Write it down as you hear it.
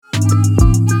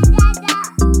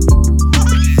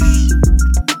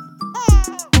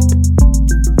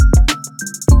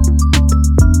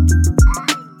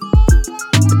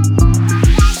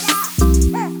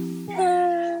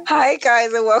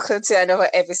guys, and welcome to another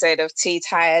episode of Tea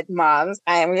Tired Mums.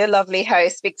 I am your lovely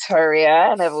host, Victoria,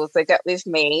 and I've also got with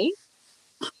me.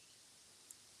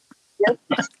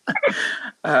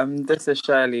 This is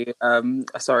Shirley.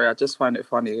 Sorry, I just find it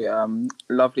funny.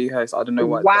 Lovely host. I don't know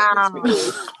what Wow. that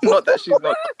makes me. Not that she's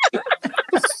not.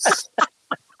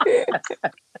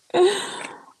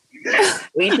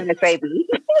 What are you trying to say, B?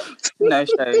 No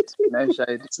shade. No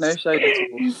shade. No shade at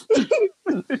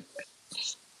all.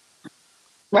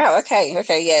 Wow, okay,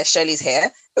 yeah, Shirley's here.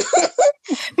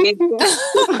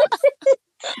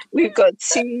 We've got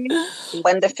two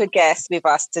wonderful guests with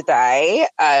us today.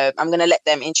 I'm going to let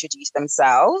them introduce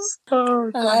themselves.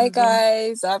 Hi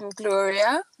guys, I'm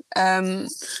Gloria.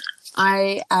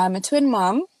 I am a twin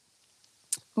mum.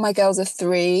 My girls are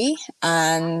 3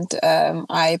 and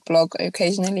I blog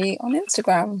occasionally on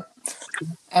Instagram.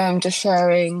 Just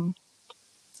sharing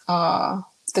the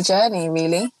journey,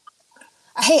 really.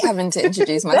 I hate having to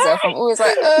introduce myself. I'm always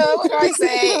like, what do I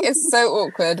say? It's so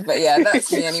awkward. But yeah, that's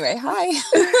me anyway. Hi.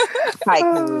 Hi,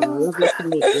 lovely to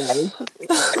meet you.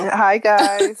 Hi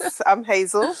guys, I'm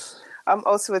Hazel. I'm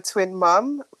also a twin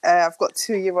mum. I've got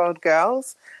 2-year-old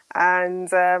girls.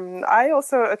 And I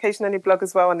also occasionally blog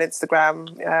as well on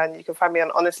Instagram. And you can find me on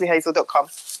honestlyhazel.com.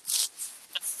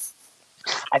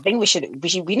 I think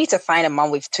we need to find a mum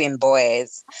with twin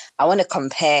boys. I want to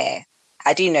compare.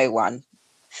 I do know one.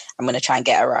 I'm going to try and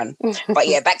get her on. But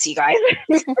yeah, back to you guys.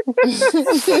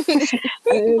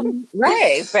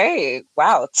 Right.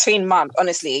 Wow. Twin mum.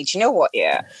 Honestly, do you know what?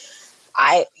 Yeah.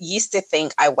 I used to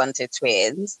think I wanted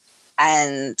twins.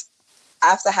 And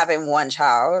after having one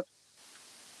child,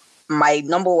 my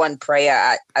number one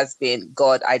prayer has been,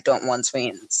 God, I don't want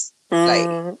twins. Like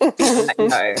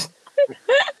no.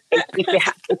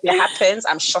 If it happens,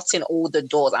 I'm shutting all the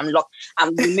doors. I'm locked.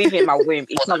 I'm removing my womb.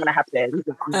 It's not going to happen.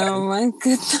 Oh my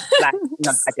goodness. Like,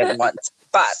 no, I don't want.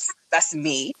 But that's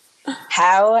me.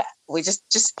 How we just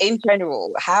in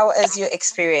general, how has your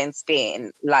experience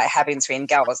been like having twin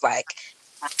girls? Like,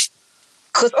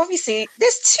 because obviously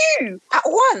there's 2 at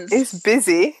once. It's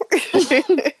busy.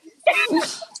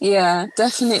 Yeah,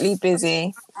 definitely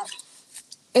busy.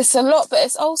 It's a lot, but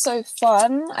it's also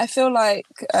fun. I feel like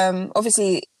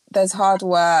obviously there's hard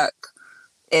work.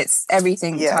 It's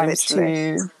everything times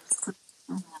literally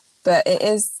 2. But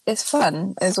it's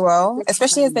fun as well,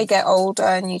 especially as they get older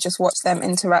and you just watch them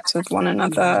interact with one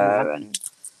another and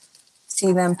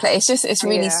see them play. It's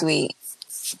really sweet.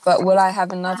 But will I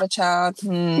have another child?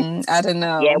 I don't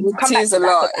know. Yeah, we'll come back to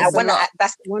that.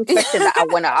 That's one question that I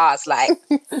want to ask. Like,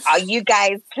 are you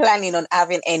guys planning on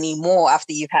having any more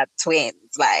after you've had twins?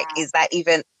 Like, is that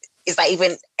even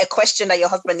a question that your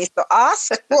husband needs to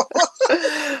ask?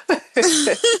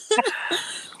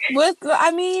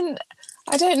 I mean,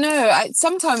 I don't know.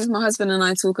 Sometimes my husband and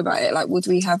I talk about it. Like, would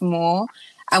we have more?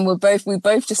 And we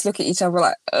both just look at each other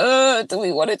like, do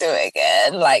we want to do it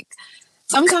again? Like,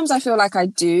 sometimes I feel like I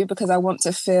do because I want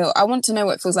to know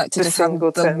what it feels like to just have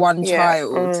the one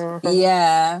child. Mm-hmm.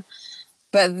 Yeah.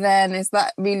 But then is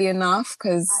that really enough?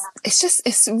 Because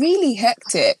it's really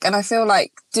hectic. And I feel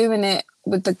like doing it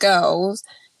with the girls,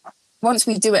 once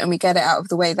we do it and we get it out of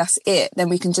the way, that's it. Then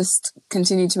we can just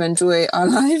continue to enjoy our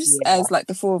lives as like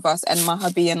the 4 of us and my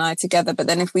hubby and I together. But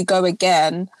then if we go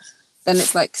again, then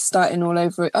it's like starting all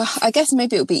over. I guess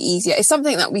maybe it'll be easier. It's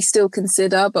something that we still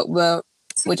consider, but we're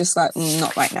just like,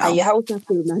 not right now. And you have to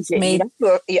imagine.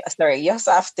 You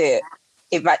also have to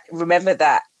remember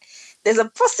that there's a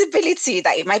possibility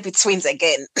that it might be twins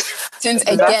again. Twins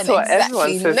again, that's what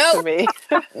everyone says to me.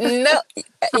 No.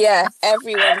 Yeah,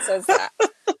 everyone says that.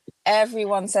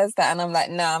 Everyone says that, and I'm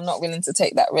like, no, I'm not willing to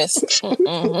take that risk.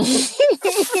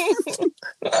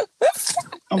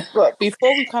 But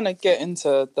before we kind of get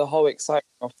into the whole excitement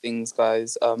of things,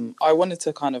 guys, I wanted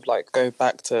to kind of like go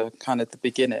back to kind of the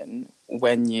beginning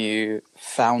when you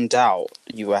found out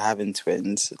you were having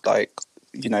twins. Like,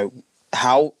 you know,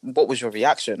 what was your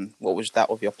reaction? What was that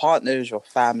of your partners, your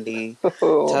family?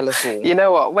 Tell us all. You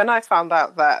know what? When I found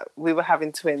out that we were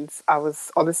having twins, I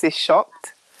was honestly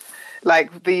shocked.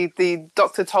 Like the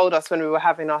doctor told us when we were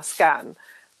having our scan,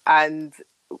 and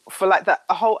for like a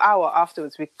whole hour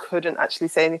afterwards, we couldn't actually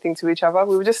say anything to each other.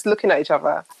 We were just looking at each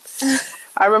other.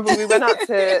 I remember we went out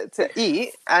to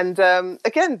eat, and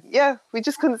again, we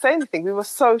just couldn't say anything. We were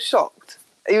so shocked.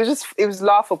 It was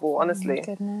laughable, honestly.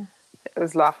 Oh, it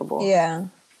was laughable. Yeah.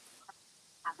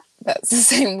 That's the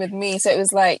same with me. So it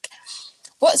was like,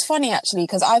 What's funny actually,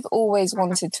 because I've always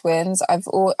wanted twins.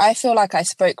 I feel like I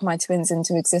spoke my twins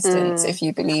into existence, if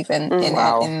you believe in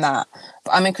that.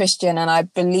 But I'm a Christian, and I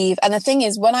believe. And the thing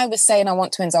is, when I was saying I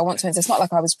want twins, it's not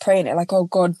like I was praying it, like, oh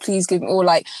God, please give me. Or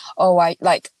like, oh,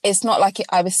 it's not like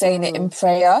I was saying it in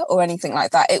prayer or anything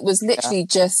like that. It was literally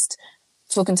just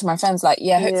talking to my friends, like,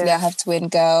 hopefully I have twin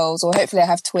girls, or hopefully I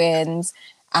have twins,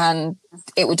 and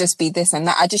it would just be this and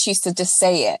that. I just used to just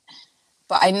say it,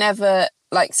 but I never.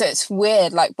 Like, so it's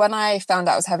weird. Like, when I found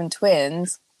out I was having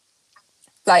twins,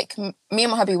 like, me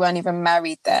and my hubby weren't even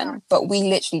married then, but we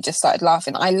literally just started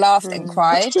laughing. I laughed and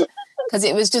cried because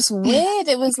it was just weird.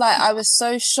 It was like, I was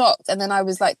so shocked. And then I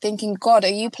was like thinking, God, are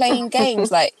you playing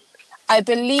games? Like, I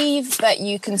believe that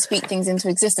you can speak things into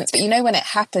existence, but you know, when it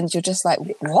happens, you're just like,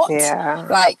 what? Yeah.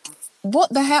 Like,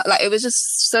 what the hell? Like, it was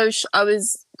just so, I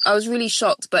was really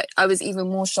shocked, but I was even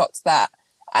more shocked that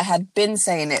I had been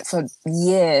saying it for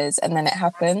years, and then it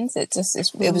happens. It was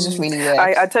just really weird.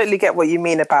 I totally get what you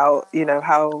mean about, you know,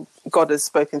 how God has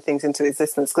spoken things into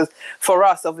existence. Because for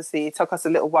us, obviously, it took us a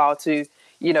little while to,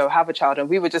 you know, have a child, and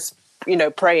we were just, you know,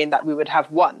 praying that we would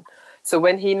have one. So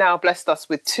when he now blessed us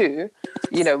with two,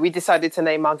 you know, we decided to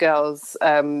name our girls,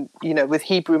 you know, with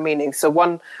Hebrew meaning. So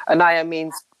one, Anaya,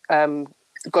 means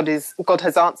God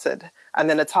has answered. And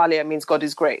then Natalia means God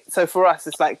is great. So for us,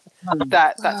 it's like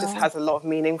that just has a lot of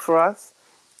meaning for us.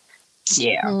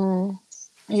 Yeah.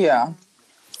 Yeah.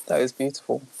 That is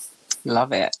beautiful.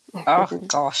 Love it. Oh,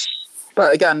 gosh.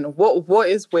 But again, what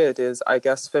is weird is, I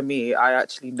guess for me, I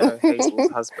actually know Hazel's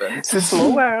husband. It's a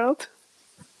small world.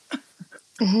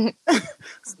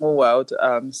 Small world.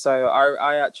 So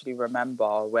I actually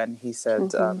remember when he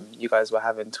said you guys were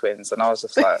having twins, and I was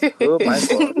just like, oh my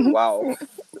God, wow.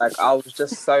 Like, I was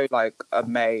just so like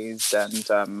amazed,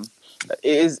 and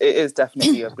it is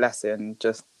definitely a blessing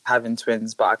just having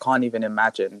twins, but I can't even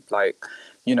imagine, like,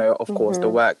 you know, of course, the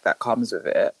work that comes with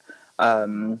it.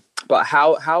 But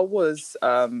how was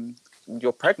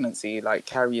your pregnancy, like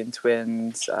carrying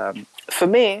twins? For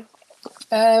me,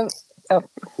 go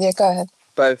ahead.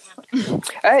 Both.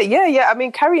 Yeah. I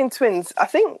mean, carrying twins, I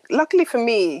think luckily for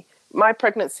me, my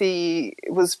pregnancy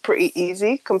was pretty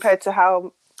easy compared to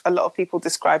how a lot of people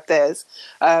describe theirs.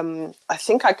 I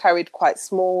think I carried quite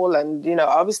small, and, you know,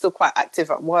 I was still quite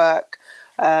active at work.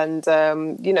 And,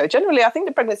 you know, generally, I think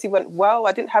the pregnancy went well.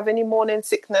 I didn't have any morning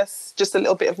sickness, just a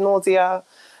little bit of nausea.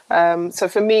 So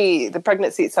for me, the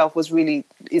pregnancy itself is really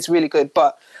good.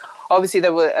 But obviously,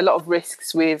 there were a lot of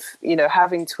risks with, you know,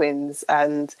 having twins,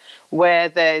 and where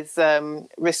there's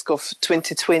risk of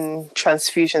twin-to-twin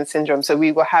transfusion syndrome. So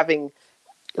we were having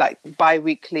like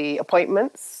bi-weekly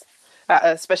appointments at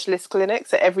a specialist clinic.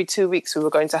 So every 2 weeks we were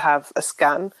going to have a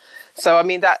scan. So, I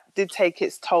mean, that did take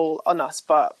its toll on us.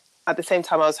 But at the same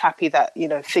time, I was happy that, you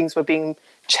know, things were being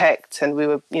checked and we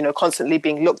were, you know, constantly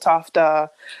being looked after.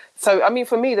 So, I mean,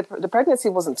 for me, the pregnancy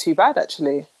wasn't too bad,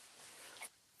 actually.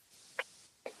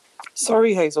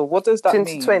 Sorry, Hazel, what does that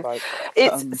mean? Twin. Like,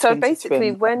 so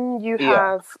basically, when you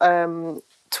have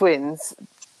twins,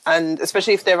 and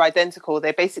especially if they're identical,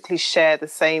 they basically share the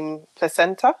same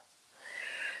placenta.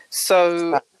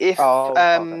 So if,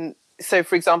 so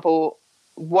for example,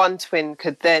 one twin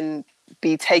could then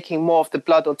be taking more of the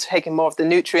blood or taking more of the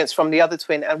nutrients from the other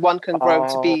twin, and one can grow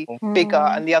to be bigger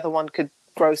and the other one could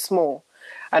grow small.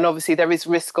 And obviously there is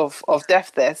risk of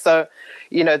death there. So,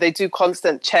 you know, they do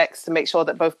constant checks to make sure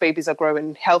that both babies are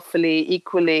growing healthily,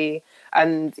 equally.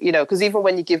 And, you know, because even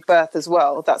when you give birth as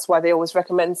well, that's why they always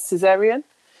recommend cesarean.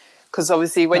 Because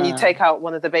obviously when you take out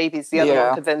one of the babies, the other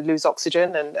one could then lose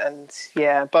oxygen. And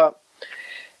but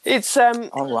it's, you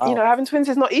know, having twins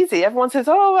is not easy. Everyone says,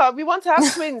 we want to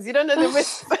have twins. You don't know the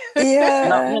risk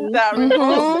that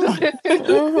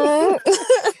involved.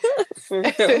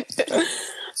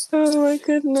 Oh my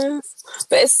goodness.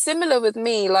 But it's similar with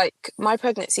me. Like, my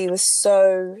pregnancy was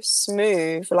so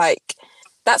smooth. Like,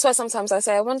 that's why sometimes I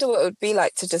say, I wonder what it would be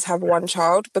like to just have one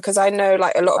child, because I know,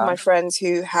 like, a lot of my friends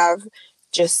who have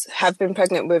been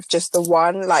pregnant with just the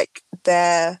one, like,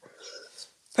 their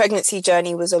pregnancy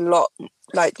journey was a lot,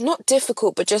 like, not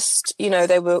difficult, but just, you know,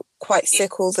 they were quite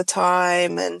sick all the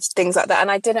time and things like that. And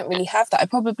I didn't really have that. I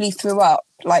probably threw up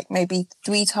like maybe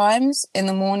 3 times in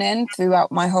the morning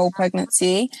throughout my whole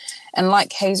pregnancy. And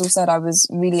like Hazel said, I was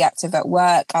really active at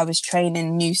work. I was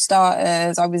training new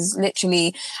starters. I was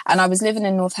living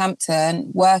in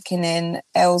Northampton, working in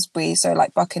Aylesbury, so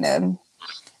like Buckingham.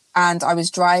 And I was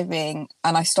driving,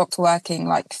 and I stopped working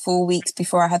like 4 weeks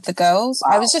before I had the girls.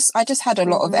 Wow. I just had a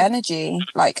lot of energy,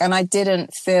 like, and I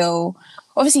didn't feel,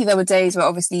 obviously there were days where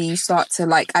obviously you start to,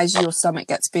 like, as your stomach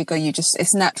gets bigger,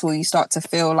 it's natural, you start to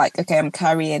feel like, okay, I'm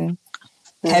carrying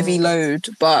heavy load.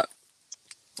 But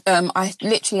I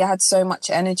literally had so much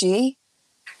energy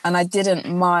and I didn't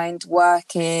mind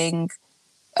working.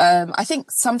 I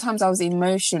think sometimes I was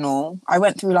emotional. I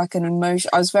went through like an emotion.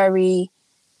 I was very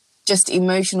just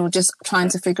emotional, just trying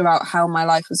to figure out how my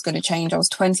life was going to change. I was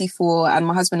 24 and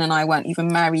my husband and I weren't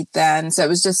even married then. So it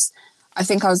was just, I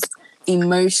think I was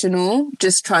emotional,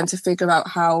 just trying to figure out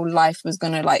how life was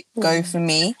going to like go for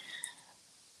me.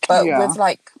 But with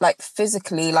like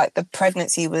physically, like the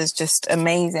pregnancy was just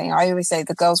amazing. I always say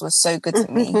the girls were so good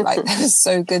to me. Like they were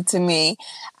so good to me.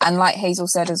 And like Hazel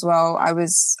said as well,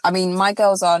 my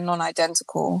girls are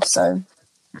non-identical. So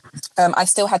I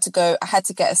still had to I had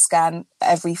to get a scan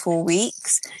every 4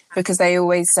 weeks because they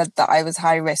always said that I was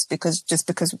high risk because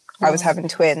I was having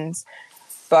twins.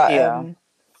 But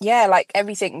yeah, like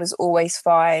everything was always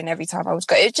fine every time I was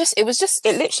going. It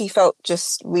literally felt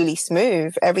just really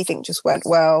smooth. Everything just went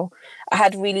well. I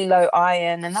had really low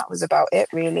iron and that was about it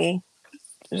really.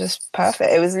 It was just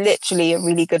perfect. It was literally a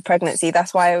really good pregnancy.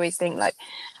 That's why I always think like,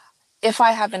 if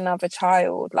I have another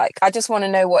child, like I just want to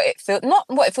know not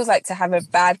what it feels like to have a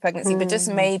bad pregnancy, but just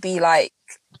maybe like,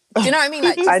 do you know what I mean?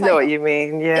 Like, just I know what you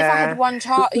mean. Yeah. If I had one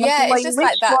child, it's just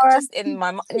like that. Just in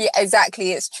my mind. Yeah,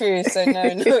 exactly. It's true. So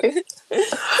no.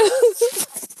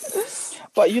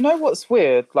 But you know what's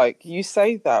weird? Like you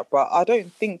say that, but I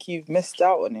don't think you've missed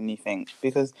out on anything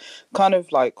because, kind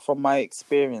of like from my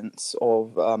experience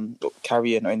of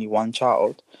carrying only one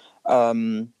child,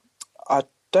 I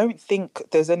don't think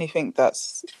there's anything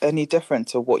that's any different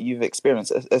to what you've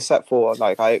experienced, except for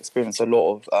like I experienced a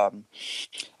lot of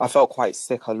I felt quite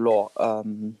sick a lot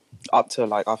up to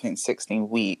like I think 16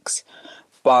 weeks,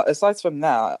 but aside from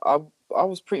that I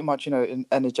was pretty much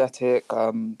energetic,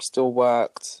 still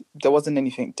worked. There wasn't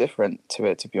anything different to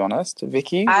it, to be honest.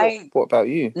 Vicky, what about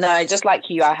you? No, just like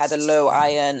you, I had a low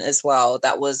iron as well.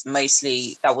 That was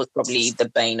probably the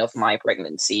bane of my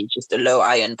pregnancy, just a low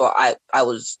iron, but I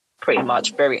was pretty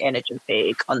much very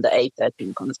energetic on the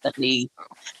A13 constantly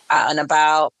out and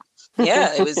about.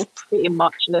 Yeah, it was pretty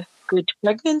much a good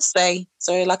pregnancy.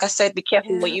 So like I said, be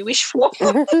careful what you wish for.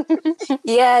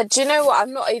 Yeah, do you know what?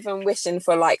 I'm not even wishing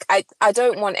for like I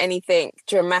don't want anything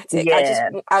dramatic. Yeah.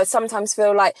 I sometimes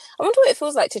feel like I wonder what it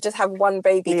feels like to just have one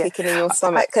baby kicking in your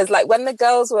stomach, because like when the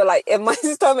girls were like in my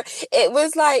stomach, it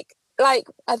was like are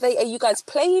you guys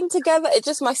playing together? It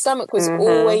just, my stomach was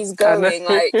always going,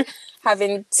 like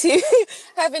having two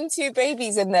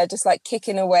babies in there just like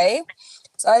kicking away.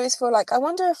 So I always feel like I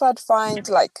wonder if I'd find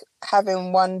like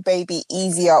having one baby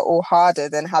easier or harder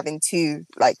than having two,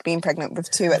 like being pregnant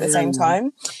with two at the same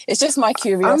time. It's just my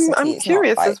curiosity. I'm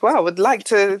curious as well. I would like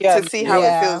to see how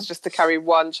it feels just to carry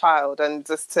one child, and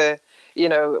just to,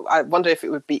 I wonder if it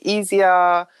would be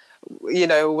easier.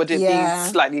 Would it be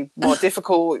slightly more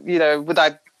difficult? Would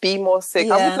I be more sick?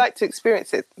 I would like to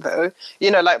experience it though.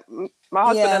 Like my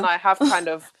husband and I have kind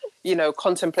of,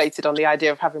 contemplated on the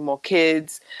idea of having more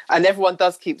kids, and everyone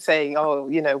does keep saying, oh,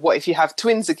 what if you have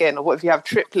twins again, or what if you have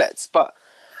triplets? But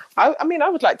I mean, I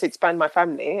would like to expand my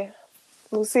family.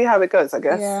 We'll see how it goes, I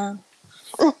guess. Yeah.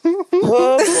 Oh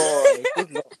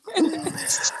boy.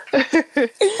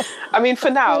 I mean, for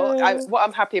now, what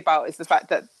I'm happy about is the fact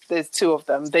that there's two of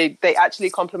them. They actually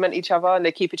complement each other and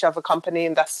they keep each other company,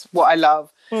 and that's what I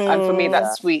love. And for me,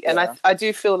 that's sweet. And I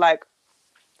do feel like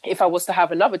if I was to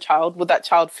have another child, would that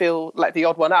child feel like the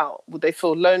odd one out? Would they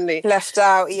feel lonely? Left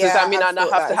out, yeah. Does that mean I now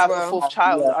have to have a fourth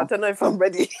child? Yeah. I don't know if I'm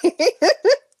ready.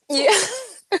 Yeah.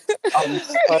 I'm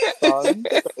so done.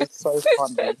 It's so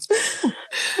funny.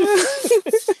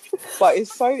 But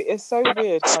it's so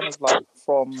weird, kind of like,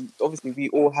 from obviously we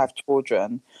all have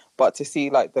children, but to see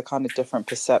like the kind of different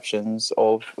perceptions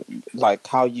of like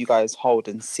how you guys hold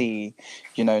and see,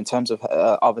 in terms of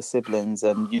other siblings,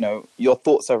 and your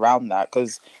thoughts around that.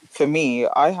 Because for me,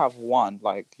 I have one,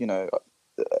 like,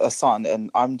 a son, and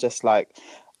I'm just like,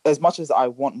 as much as I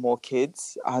want more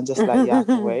kids, I'm just like, yeah, I have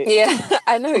to wait. Yeah,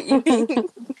 I know what you mean.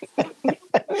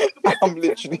 I'm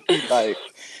literally like,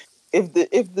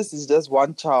 if this is just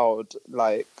one child,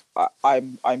 like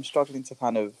I'm struggling to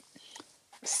kind of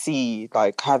see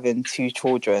like having two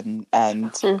children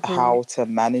and how to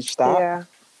manage that. Yeah.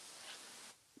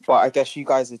 But I guess you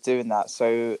guys are doing that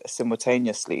so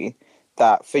simultaneously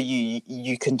that for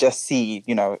you can just see,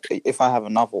 if I have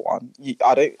another one,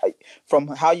 from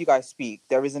how you guys speak,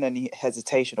 there isn't any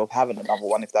hesitation of having another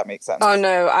one, if that makes sense. Oh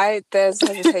no, there's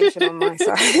hesitation on my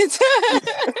side.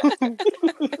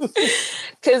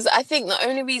 Because I think the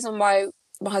only reason why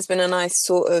my husband and I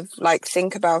sort of like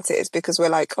think about it is because we're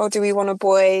like, oh, do we want a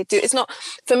boy? It's not,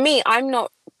 for me, I'm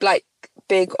not like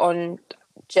big on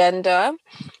gender.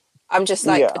 I'm just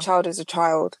like, a child is a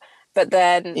child. But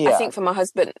then I Yeah. think for my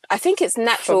husband, I think it's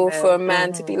natural From for a him.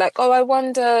 man to be like, oh, I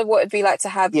wonder what it'd be like to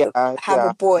have Yeah, have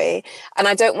a boy. And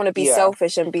I don't want to be Yeah.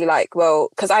 selfish and be like, well,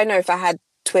 because I know if I had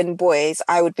twin boys,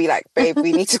 I would be like, babe,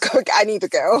 we need to go. I need a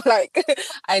girl. Like,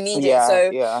 I need it. So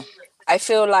yeah. I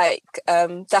feel like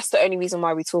that's the only reason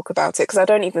why we talk about it, because I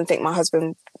don't even think my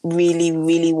husband really,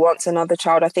 really wants another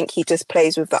child. I think he just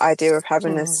plays with the idea of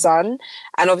having a son.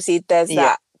 And obviously there's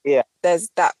Yeah. there's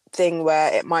that thing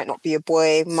where it might not be a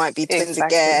boy, might be twins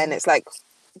Exactly. again. It's like,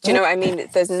 do you know what I mean?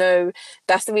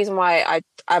 That's the reason why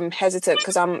I'm hesitant,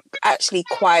 because I'm actually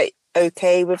quite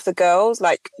okay with the girls,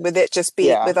 like with it just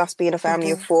being, with us being a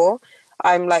family of 4.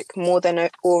 I'm like more than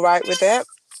all right with it.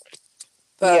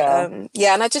 But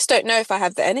and I just don't know if I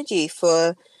have the energy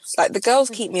for, like, the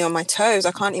girls keep me on my toes.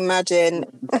 I can't imagine.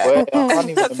 I can't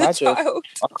even imagine. Child.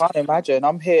 I can't imagine.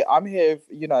 I'm here,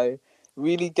 you know,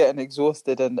 really getting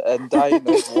exhausted and dying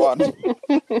as one.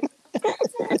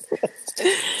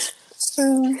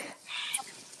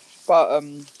 But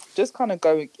just kind of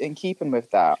going and keeping with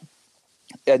that,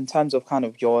 in terms of kind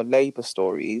of your labour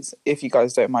stories, if you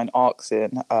guys don't mind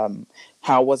asking,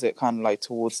 how was it kind of like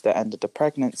towards the end of the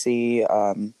pregnancy?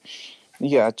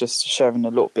 Yeah, just sharing a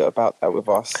little bit about that with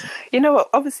us. You know what?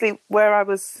 Obviously, where I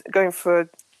was going for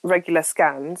regular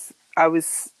scans,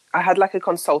 I had like a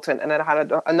consultant, and then I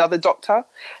had another doctor.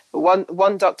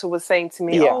 One doctor was saying to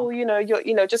me, "Oh,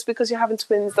 just because you're having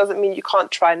twins doesn't mean you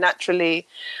can't try naturally,"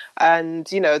 and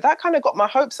that kind of got my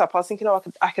hopes up. I was thinking,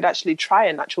 I could actually try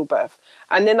a natural birth,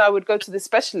 and then I would go to the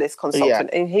specialist consultant,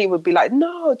 and he would be like,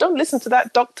 "No, don't listen to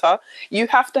that doctor. You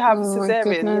have to have a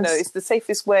cesarean. It's the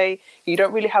safest way. You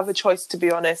don't really have a choice, to be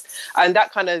honest." And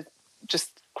that kind of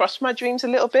just crushed my dreams a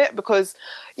little bit, because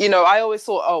I always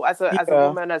thought, as a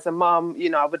woman, as a mum,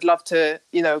 I would love to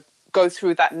go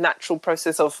through that natural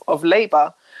process of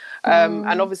labor,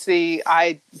 and obviously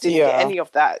I didn't get any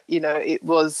of that. It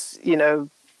was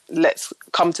let's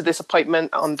come to this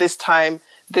appointment on this time,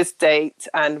 this date,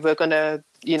 and we're gonna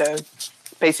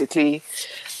basically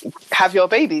have your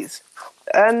babies.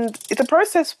 And the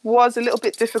process was a little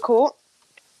bit difficult,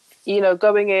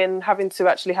 going in, having to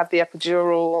actually have the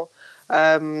epidural,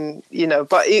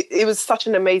 but it was such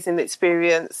an amazing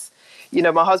experience.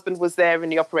 My husband was there in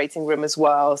the operating room as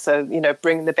well. So,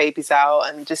 bringing the babies out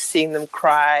and just seeing them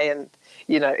cry. And,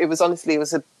 it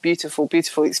was a beautiful,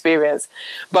 beautiful experience.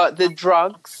 But the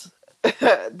drugs,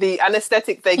 the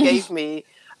anesthetic they gave me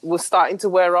was starting to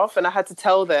wear off. And I had to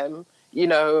tell them,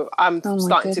 I'm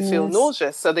starting to feel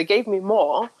nauseous. So they gave me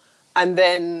more. And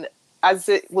then as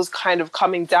it was kind of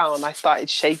coming down, I started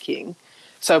shaking.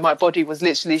 So my body was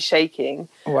literally shaking.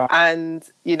 Wow. And,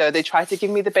 they tried to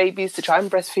give me the babies to try and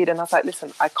breastfeed. And I was like,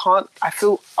 listen, I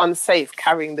feel unsafe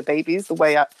carrying the babies the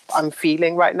way I'm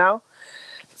feeling right now.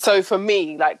 So for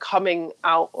me, like, coming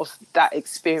out of that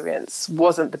experience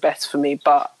wasn't the best for me.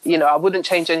 But, I wouldn't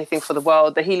change anything for the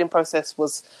world. The healing process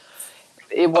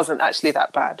wasn't actually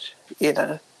that bad,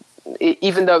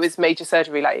 even though it's major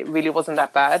surgery, like, it really wasn't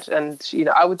that bad. And,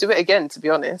 I would do it again, to be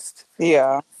honest.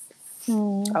 Yeah.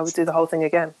 I would do the whole thing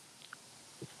again.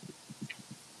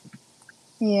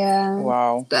 Yeah.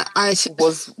 Wow. But I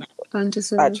Was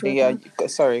actually,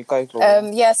 sorry, go for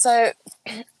it. So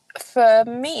for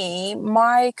me,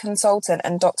 my consultant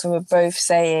and doctor were both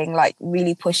saying, like,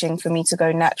 really pushing for me to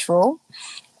go natural.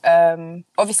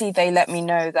 Obviously they let me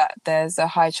know that there's a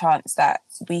high chance that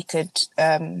we could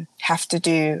have to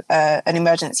do an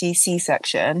emergency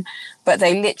C-section, but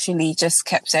they literally just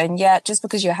kept saying, just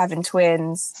because you're having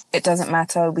twins, it doesn't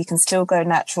matter, we can still go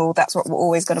natural. That's what we're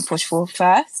always going to push for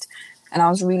first. And I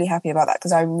was really happy about that,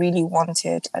 because I really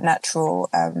wanted a natural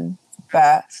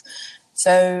birth.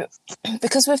 So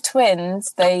because with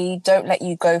twins, they don't let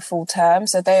you go full term,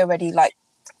 so they already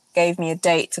gave me a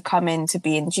date to come in to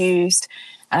be induced.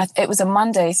 And it was a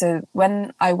Monday. So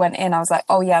when I went in, I was like,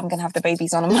 oh yeah, I'm going to have the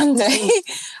babies on a Monday.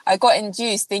 I got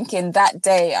induced thinking that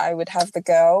day I would have the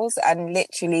girls. And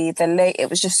literally it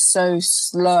was just so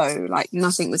slow. Like,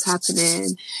 nothing was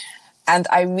happening. And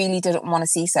I really didn't want a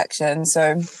C-section.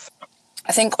 So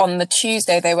I think on the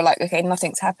Tuesday, they were like, okay,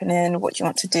 nothing's happening. What do you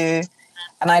want to do?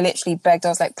 And I literally begged. I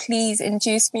was like, please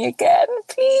induce me again,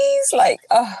 please. Like,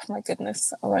 oh my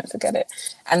goodness, I won't forget it.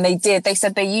 And they did. They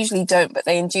said they usually don't, but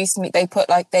they induced me. They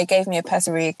gave me a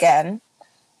pessary again,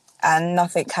 and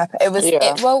nothing happened. It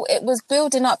was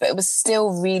building up, but it was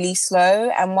still really slow.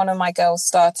 And one of my girls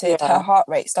her heart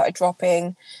rate started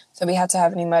dropping. So we had to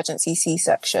have an emergency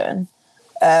C-section.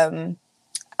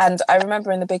 And I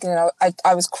remember in the beginning,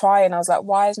 I was crying. I was like,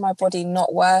 why is my body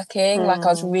not working? Like, I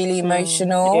was really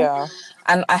emotional. Yeah.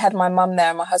 And I had my mum there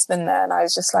and my husband there. And I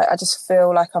was just like, I just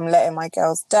feel like I'm letting my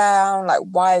girls down. Like,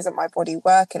 why isn't my body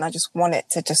working? I just want it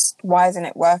to why isn't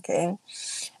it working?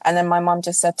 And then my mum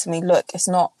just said to me, look, it's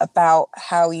not about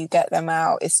how you get them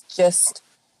out. It's just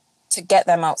to get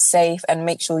them out safe and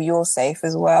make sure you're safe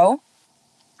as well.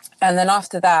 And then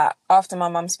after that, after my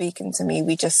mum speaking to me,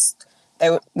 we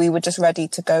were just ready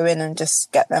to go in and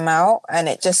just get them out. And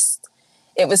it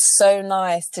was so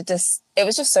nice it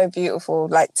was just so beautiful,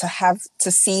 like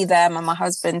to see them and my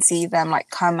husband see them like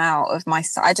come out of my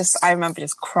side. I remember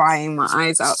just crying my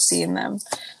eyes out seeing them.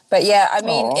 But yeah, I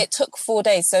mean, It took 4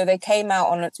 days. So they came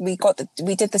out we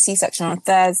did the C-section on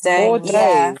Thursday. 4 days.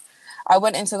 Yeah. I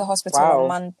went into the hospital Wow.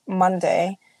 on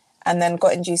Monday and then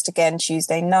got induced again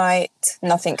Tuesday night.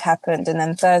 Nothing happened. And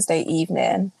then Thursday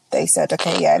evening, they said,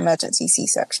 okay, yeah, emergency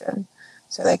C-section.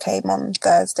 So they came on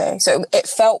Thursday. So it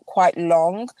felt quite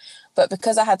long, but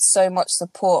because I had so much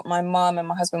support, my mum and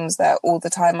my husband was there all the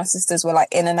time. My sisters were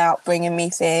like in and out bringing me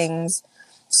things.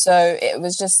 So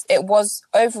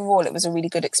overall, it was a really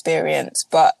good experience.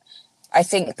 But I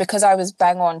think because I was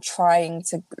bang on trying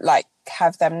to like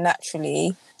have them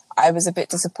naturally, I was a bit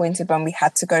disappointed when we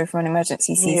had to go for an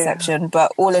emergency C-section. Yeah.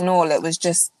 But all in all, it was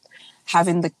just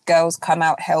having the girls come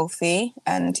out healthy,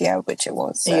 and which it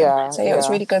was. So it was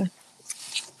really good.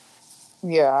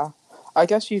 Yeah, I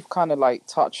guess you've kind of like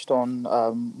touched on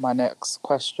my next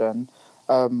question.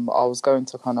 I was going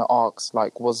to kind of ask,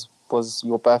 like, was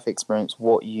your birth experience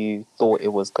what you thought it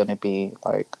was going to be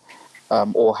like,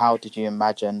 or how did you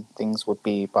imagine things would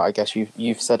be? But I guess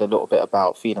you've said a little bit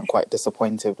about feeling quite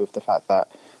disappointed with the fact that,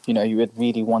 you know, you had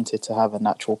really wanted to have a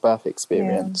natural birth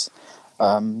experience.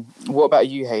 What about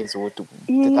you, Hazel? Did that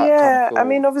kind of I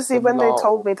mean, obviously when they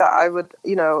told me that I would,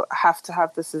 you know, have to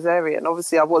have the cesarean,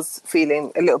 obviously I was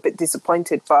feeling a little bit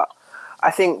disappointed, but I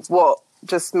think what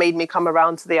just made me come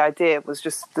around to the idea was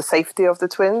just the safety of the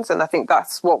twins. And I think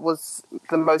that's what was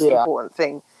the most important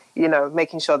thing, you know,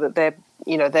 making sure that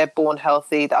they're born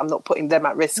healthy, that I'm not putting them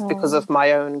at risk because of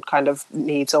my own kind of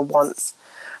needs or wants.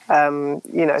 You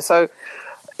know, so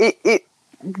it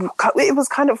was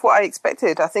kind of what I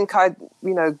expected. I think I,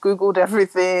 you know, Googled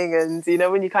everything, and, you know,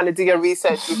 when you kind of do your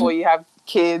research before you have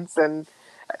kids, and,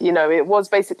 you know, it was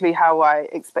basically how I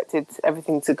expected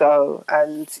everything to go.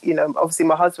 And, you know, obviously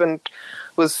my husband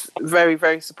was very,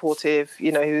 very supportive.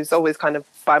 You know, he was always kind of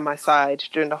by my side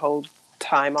during the whole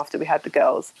time after we had the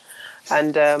girls.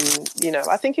 And, you know,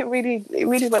 I think it really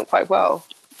went quite well.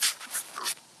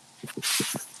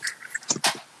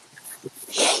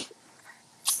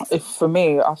 For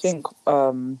me, I think,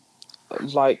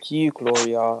 like you,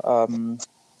 Gloria,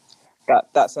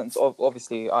 that sense of,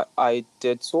 obviously, I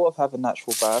did sort of have a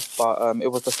natural birth, but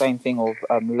it was the same thing of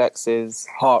Lex's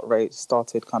heart rate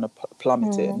started kind of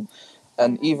plummeting.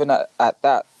 And even at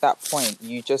that point,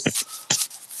 you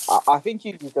just, I think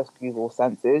you just use all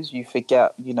senses. You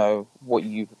forget, you know, what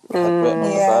you had written on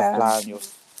the birth plan.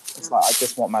 It's like, I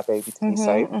just want my baby to be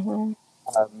safe.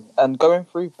 And going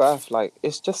through birth, like,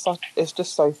 it's just so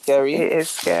scary. It is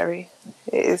scary.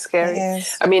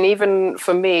 I mean, even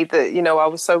for me, that, you know, I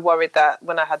was so worried that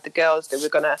when I had the girls, they were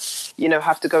gonna, you know,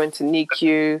 have to go into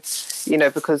NICU, you know,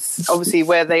 because obviously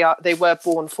where they were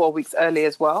born 4 weeks early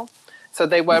as well, so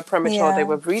they were premature. They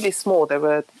were really small. They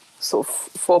were sort of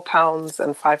 4 pounds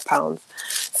and 5 pounds.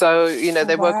 So, you know,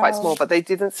 they were quite small, but they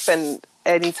didn't spend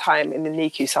any time in the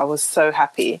NICU, so I was so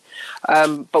happy.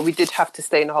 But we did have to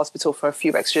stay in the hospital for a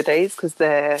few extra days because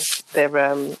their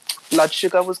blood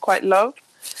sugar was quite low.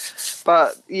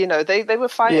 But, you know, they were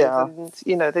fighters, and,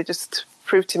 you know, they just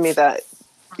proved to me that,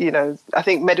 you know, I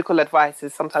think medical advice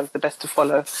is sometimes the best to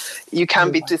follow. You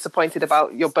can be disappointed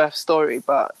about your birth story,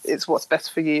 but it's what's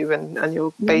best for you and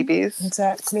your babies.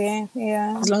 Exactly,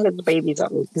 yeah. As long as the babies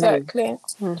are okay. Exactly.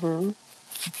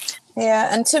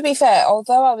 Yeah, and to be fair,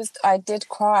 although I did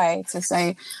cry to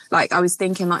say, like, I was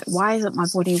thinking, like, why isn't my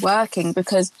body working?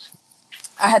 Because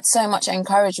I had so much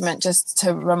encouragement just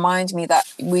to remind me that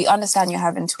we understand you're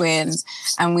having twins,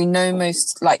 and we know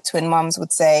most, like, twin mums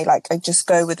would say, like, just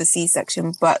go with a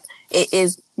C-section, but it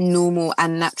is normal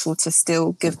and natural to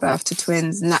still give birth to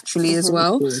twins naturally as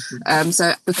well.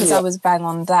 So because I was bang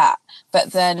on that,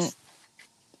 but then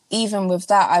even with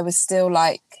that, I was still,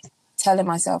 like, telling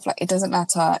myself, like, it doesn't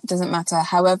matter,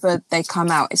 however they come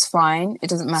out, it's fine,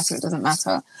 it doesn't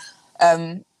matter.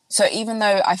 So even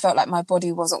though I felt like my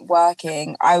body wasn't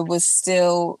working, I was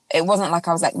still, it wasn't like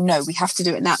I was like, no, we have to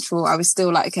do it natural. I was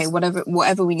still like, okay,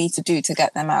 whatever we need to do to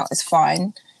get them out is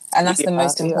fine. And that's the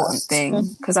most important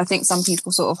thing, because I think some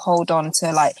people sort of hold on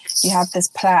to, like, you have this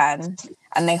plan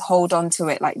and they hold on to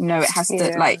it like, no, it has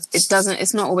to, like,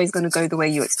 it's not always going to go the way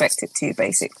you expect it to,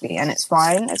 basically. And it's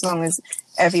fine as long as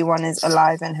everyone is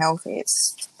alive and healthy.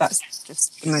 That's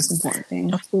just the most important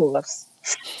thing. Of course.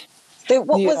 So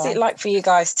what was it like for you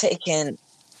guys taking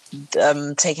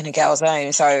a girl's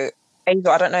home? So,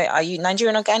 Ava, I don't know, are you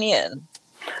Nigerian or Ghanaian?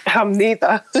 I'm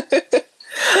neither. You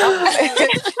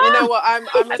know what? I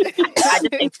just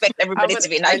expect everybody to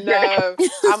be Nigerian. I know.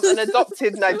 I'm an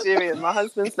adopted Nigerian. My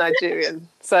husband's Nigerian,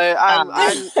 so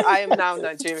I am now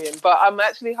Nigerian, but I'm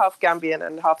actually half Gambian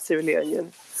and half Sierra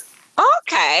Leonean.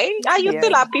 Okay, you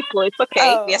still have people. It's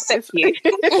okay. We accept you.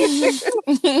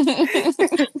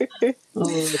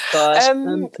 Oh gosh.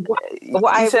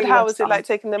 What you said, how was it like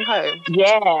taking them home?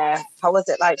 Yeah, how was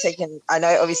it like taking? I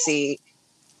know, obviously,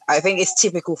 I think it's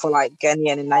typical for like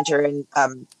Ghanaian and Nigerian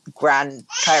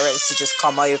grandparents to just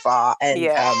come over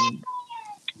and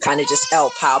kind of just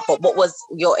help out. But what was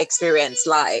your experience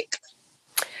like?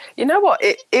 You know what?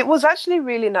 It was actually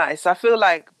really nice. I feel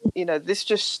like, you know, this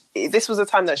was a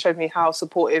time that showed me how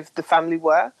supportive the family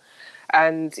were.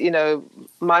 And, you know,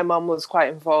 my mum was quite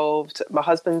involved. My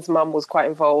husband's mum was quite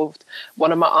involved.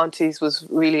 One of my aunties was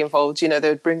really involved. You know, they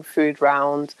would bring food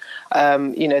round.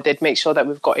 You know, they'd make sure that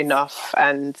we've got enough.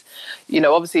 And, you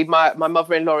know, obviously my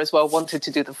mother-in-law as well wanted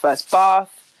to do the first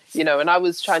bath. You know, and I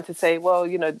was trying to say, well,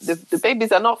 you know, the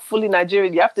babies are not fully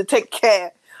Nigerian. You have to take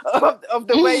care of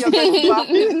the way you're going to bath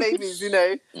these babies, you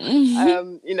know.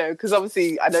 You know, because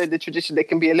obviously I know the tradition, they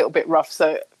can be a little bit rough.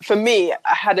 So for me,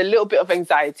 I had a little bit of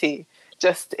anxiety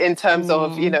just in terms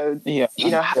of, you know,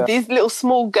 these little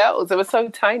small girls, they were so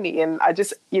tiny, and I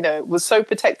just, you know, was so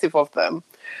protective of them.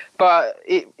 But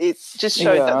it just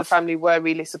showed that the family were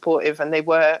really supportive, and they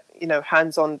were, you know,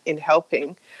 hands-on in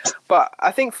helping. But I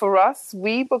think for us,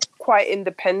 we were quite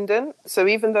independent. So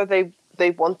even though they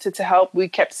wanted to help, we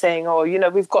kept saying, oh, you know,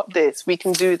 we've got this, we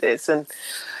can do this. And,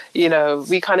 you know,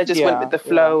 we kind of just went with the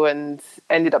flow and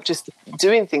ended up just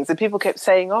doing things. And people kept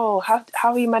saying, oh, how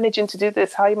are you managing to do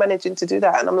this? How are you managing to do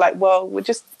that? And I'm like, well, we're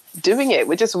just doing it.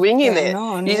 We're just winging it.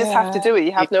 You just have to do it.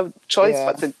 You have no choice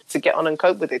but to get on and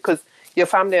cope with it, because your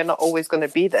family are not always going to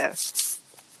be there.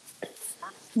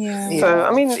 So,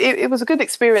 I mean, it was a good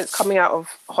experience coming out of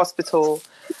hospital,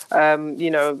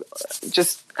 you know,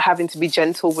 just having to be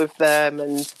gentle with them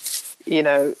and, you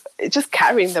know, just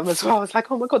carrying them as well. I was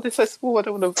like, oh my God, they're so small. I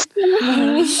don't want to.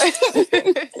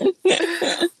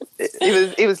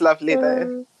 It was lovely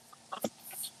though.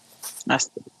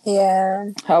 Yeah.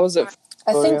 How was it?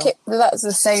 I think that's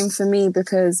the same for me,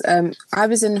 because I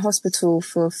was in hospital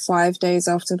for 5 days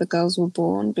after the girls were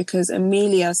born, because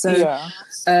Amelia,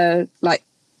 like,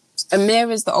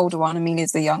 Amira's the older one,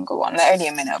 Amelia's the younger one. They're only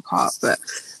a minute apart, but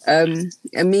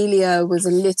Amelia was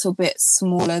a little bit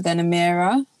smaller than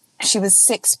Amira. She was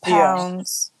 6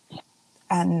 pounds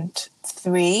and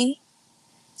 3.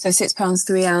 So 6 pounds,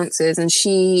 3 ounces. And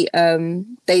she,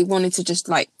 they wanted to just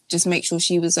make sure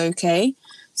she was okay.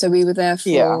 So we were there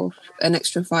for an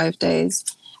extra 5 days.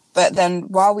 But then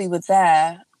while we were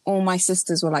there, all my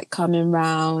sisters were like coming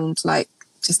round, like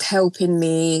just helping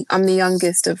me. I'm the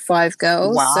youngest of 5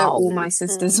 girls. Wow. So all my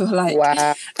sisters were like,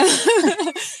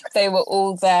 they were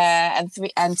all there,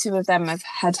 and 2 of them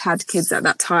had kids at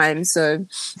that time. So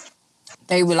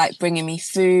they were like bringing me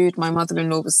food. My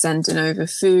mother-in-law was sending over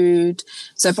food.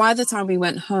 So by the time we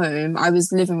went home, I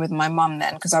was living with my mum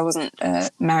then, because I wasn't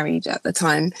married at the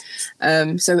time.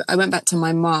 So I went back to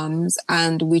my mum's,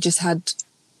 and we just had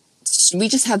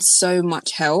so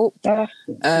much help.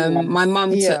 My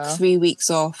mum took 3 weeks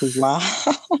off of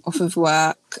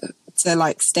work to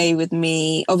like stay with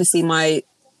me. Obviously my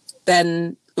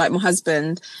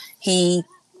husband, he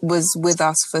was with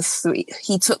us for 3.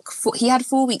 He had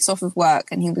 4 weeks off of work,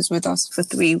 and he was with us for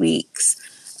 3 weeks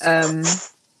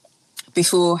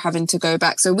before having to go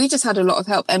back. So we just had a lot of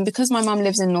help. And because my mum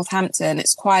lives in Northampton,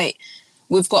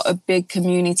 we've got a big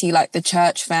community, like the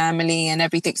church family and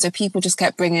everything. So people just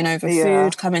kept bringing over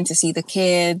food, coming to see the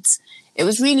kids. It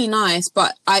was really nice.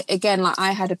 But I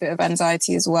had a bit of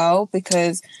anxiety as well,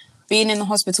 because being in the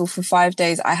hospital for 5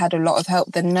 days, I had a lot of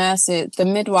help. The nurses, the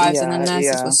midwives and the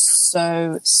nurses were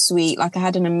so sweet. Like, I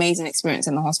had an amazing experience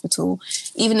in the hospital.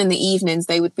 Even in the evenings,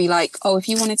 they would be like, oh, if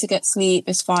you wanted to get sleep,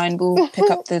 it's fine. We'll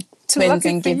pick up the twins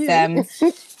and give them.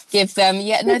 They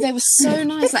were so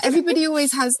nice. Like, everybody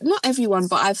always has, not everyone,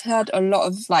 but I've heard a lot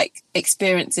of like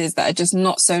experiences that are just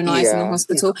not so nice in the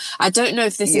hospital. I don't know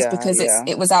if this is because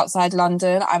it was outside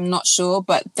London, I'm not sure,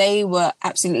 but they were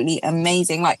absolutely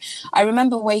amazing. Like, I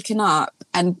remember waking up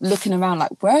and looking around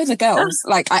like, where are the girls?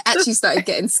 Like, I actually started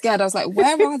getting scared. I was like,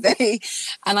 where are they?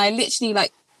 And I literally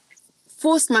like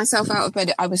forced myself out of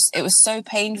bed. It was so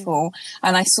painful.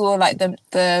 And I saw like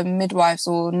the midwives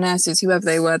or nurses,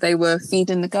 whoever they were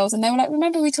feeding the girls, and they were like,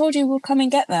 remember we told you we'll come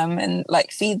and get them and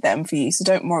like feed them for you. So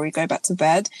don't worry, go back to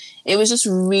bed. It was just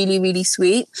really, really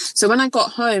sweet. So when I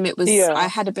got home, I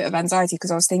had a bit of anxiety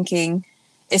because I was thinking,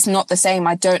 it's not the same.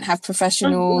 I don't have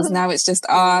professionals. Now it's just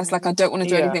us. Like, I don't want to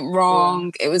do anything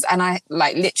wrong. It was, and I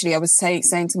like literally, I was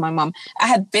saying to my mum, I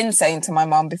had been saying to my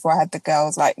mum before I had the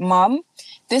girls, like, Mum,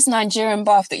 this Nigerian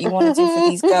bath that you want to do for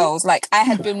these girls, like, I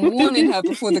had been warning her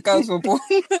before the girls were born.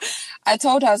 I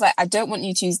told her, I was like, I don't want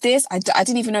you to use this. I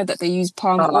didn't even know that they use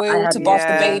palm oil to bath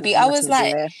the baby. I was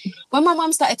like, when my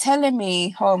mum started telling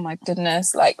me, oh my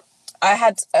goodness, like, I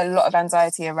had a lot of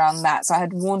anxiety around that. So I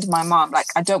had warned my mom, like,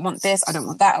 I don't want this, I don't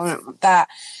want that, I don't want that.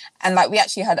 And like, we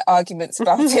actually had arguments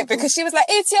about it because she was like,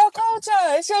 it's your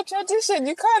culture, it's your tradition,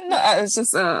 you can't not. I was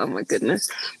just, oh my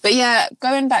goodness. But yeah,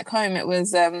 going back home, it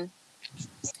was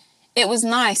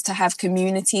nice to have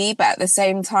community, but at the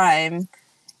same time,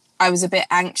 I was a bit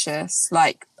anxious.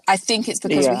 Like, I think it's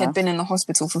because we had been in the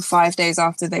hospital for 5 days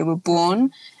after they were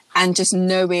born. And just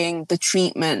knowing the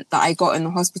treatment that I got in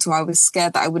the hospital, I was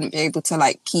scared that I wouldn't be able to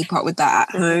like keep up with that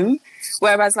at home.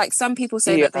 Whereas like some people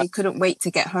say that they couldn't wait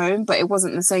to get home, but it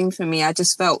wasn't the same for me. I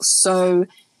just felt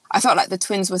I felt like the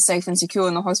twins were safe and secure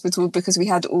in the hospital because we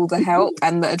had all the help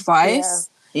and the advice.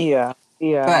 Yeah.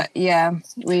 But yeah,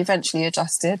 we eventually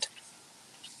adjusted.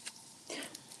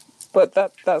 But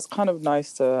that's kind of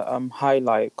nice to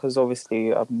highlight, because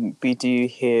obviously we do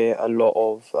hear a lot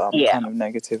of kind of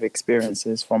negative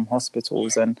experiences from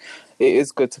hospitals, and it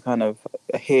is good to kind of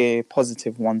hear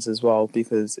positive ones as well,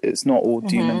 because it's not all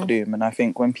doom and gloom. And I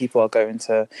think when people are going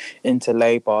into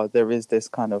labour, there is this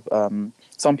kind of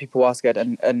some people are scared,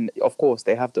 and of course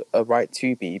they have a right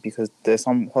to be, because there's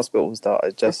some hospitals that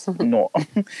are just not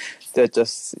they're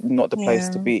just not the place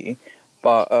to be.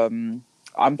 But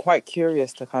I'm quite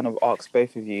curious to kind of ask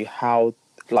both of you how,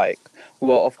 like,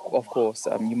 well, of course,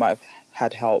 you might have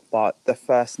had help, but the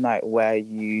first night where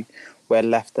you were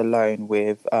left alone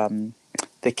with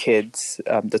the kids,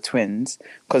 the twins,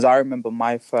 because I remember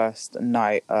my first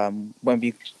night when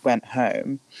we went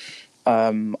home,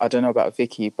 I don't know about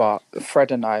Vicky, but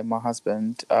Fred and I, my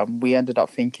husband, we ended up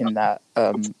thinking that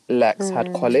Lex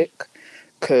had colic,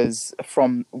 because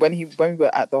from when we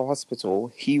were at the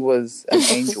hospital, he was an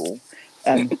angel.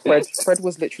 And Fred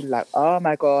was literally like, oh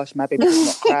my gosh, my baby does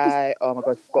not cry. Oh my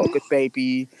God, I've got a good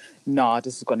baby. Nah,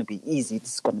 this is going to be easy.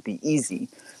 This is going to be easy.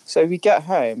 So we get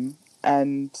home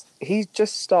and he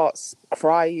just starts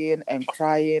crying and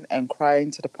crying and crying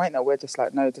to the point that we're just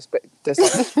like, no, we've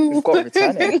got to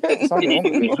return it. There's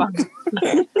something wrong with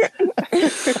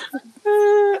it.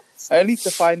 Only to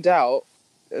find out,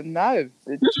 no,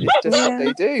 it's just what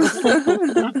they do.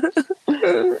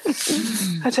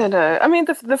 I don't know. I mean,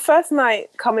 the first night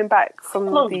coming back from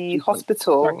the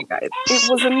hospital, it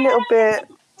was a little bit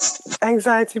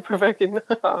anxiety provoking.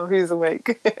 Oh, who's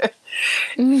awake? It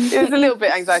was a little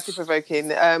bit anxiety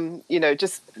provoking. You know,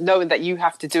 just knowing that you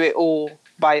have to do it all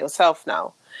by yourself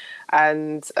now,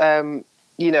 and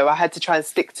you know, I had to try and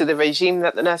stick to the regime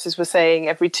that the nurses were saying.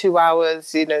 Every 2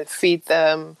 hours, you know, feed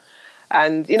them.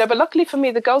 And, you know, but luckily for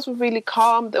me, the girls were really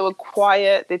calm. They were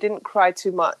quiet. They didn't cry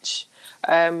too much.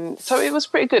 So it was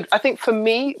pretty good. I think for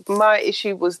me, my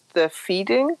issue was the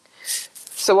feeding.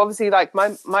 So obviously, like, my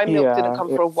milk didn't come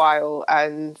for a while.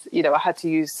 And, you know, I had to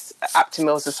use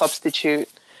Aptamil as a substitute.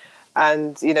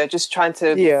 And, you know, just trying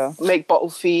to make bottle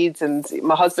feeds. And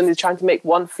my husband is trying to make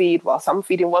one feed whilst I'm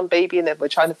feeding one baby. And then we're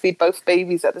trying to feed both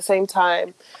babies at the same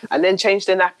time. And then change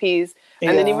the nappies.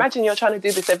 And then imagine you're trying to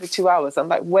do this every 2 hours. I'm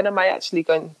like, when am I actually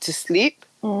going to sleep?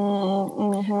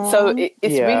 So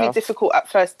it's really difficult at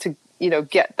first to, you know,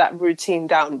 get that routine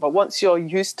down. But once you're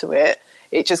used to it,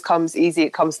 it just comes easy.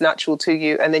 It comes natural to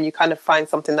you. And then you kind of find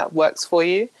something that works for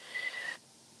you.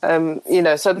 You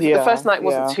know, so the first night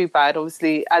wasn't too bad.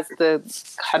 Obviously, as the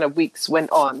kind of weeks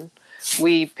went on,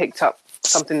 we picked up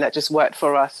something that just worked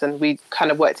for us, and we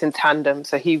kind of worked in tandem.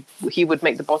 So he would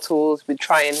make the bottles. We'd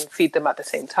try and feed them at the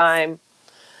same time.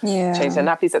 Change their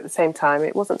nappies at the same time.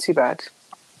 It wasn't too bad.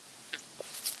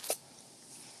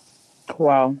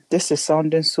 Wow, this is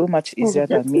sounding so much easier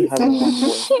than me having one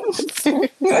boy.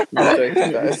 I'm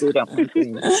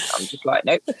just like,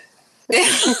 nope.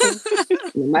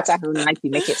 No matter how nice you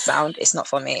make it sound, it's not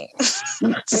for me.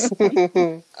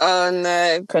 Oh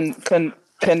no.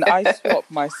 Can I swap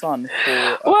my son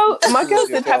for... well, my girls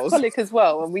did have colic as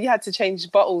well, and we had to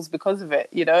change bottles because of it.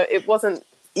 You know, it wasn't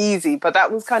easy, but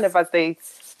that was kind of as they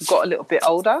got a little bit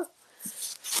older.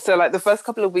 So like the first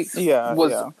couple of weeks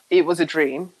it was a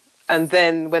dream. And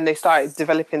then when they started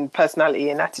developing personality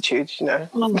and attitude, you know,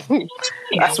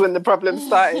 that's when the problem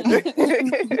started.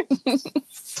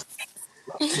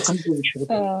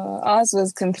 Ours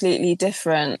was completely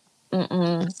different.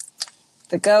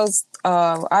 The girls,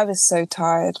 I was so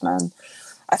tired, man.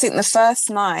 I think the first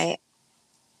night,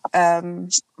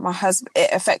 it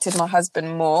affected my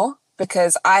husband more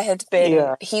because I had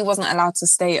been, he wasn't allowed to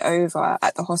stay over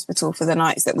at the hospital for the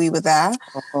nights that we were there.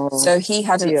 So he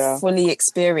hadn't fully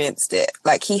experienced it.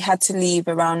 Like, he had to leave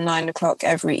around 9 o'clock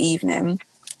every evening.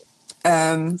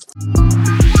 Yeah,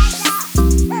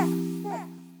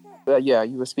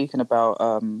 you were speaking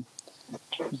about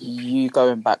you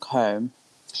going back home.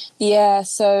 Yeah,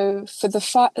 so for the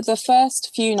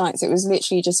first few nights, it was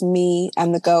literally just me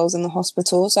and the girls in the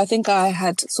hospital. So I think I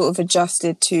had sort of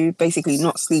adjusted to basically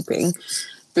not sleeping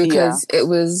because it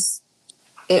was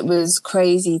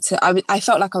crazy I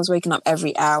felt like I was waking up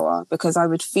every hour because I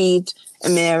would feed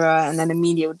Amira and then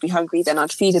Amelia would be hungry. Then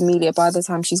I'd feed Amelia. By the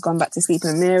time she's gone back to sleep,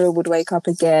 Amira would wake up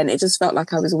again. It just felt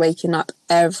like I was waking up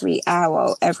every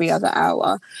hour, every other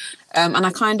hour. And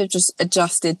I kind of just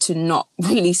adjusted to not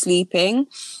really sleeping.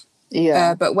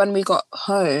 Yeah. But when we got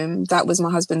home, that was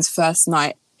my husband's first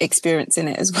night experiencing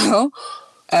it as well.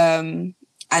 And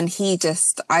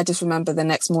I just remember the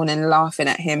next morning laughing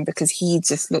at him because he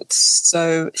just looked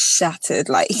so shattered.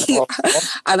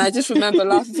 And I just remember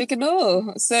laughing, thinking,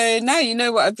 oh, so now you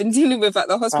know what I've been dealing with at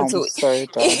the hospital. I'm so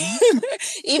dumb.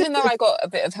 Even though I got a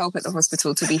bit of help at the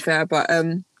hospital, to be fair, but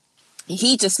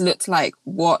he just looked like,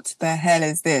 what the hell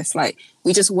is this? Like,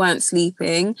 we just weren't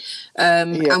sleeping.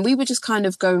 And we were just kind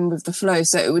of going with the flow.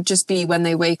 So it would just be when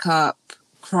they wake up,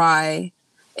 cry.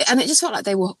 And it just felt like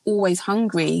they were always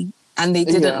hungry and they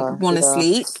didn't want to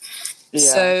sleep. Yeah.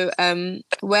 So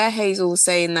where Hazel was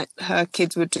saying that her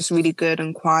kids were just really good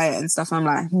and quiet and stuff, I'm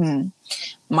like,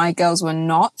 my girls were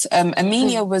not.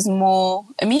 Amelia was more...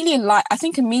 I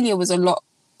think Amelia was a lot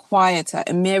quieter.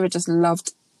 Amira just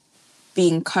loved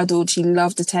being cuddled. She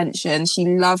loved attention. She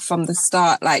loved from the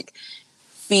start, like,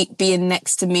 being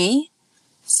next to me.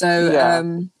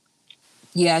 So,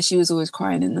 she was always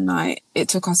crying in the night. It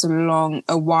took us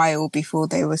a while before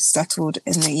they were settled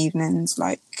in the evenings.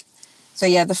 So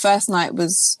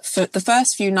the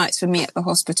first few nights for me at the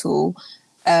hospital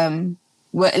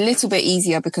were a little bit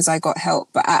easier because I got help.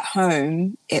 But at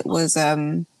home, it was,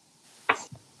 it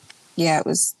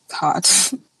was hard.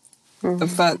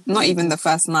 Not even the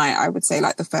first night, I would say,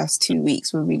 like, the first 2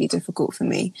 weeks were really difficult for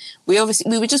me. We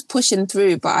were just pushing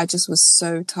through, but I just was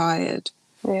so tired.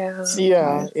 Yeah.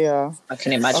 I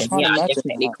can imagine. I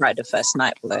definitely cried the first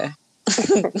night, though. I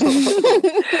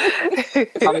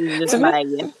was just like,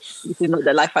 this is not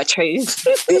the life I chose.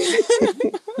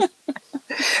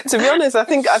 To be honest, I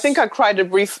think I cried a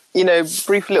brief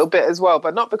little bit as well,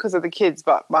 but not because of the kids,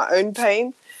 but my own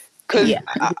pain. Because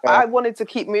I wanted to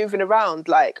keep moving around.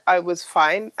 Like, I was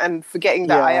fine and forgetting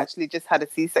that I actually just had a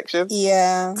C-section.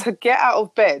 Yeah. To get out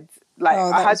of bed, like,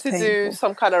 I had to do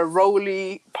some kind of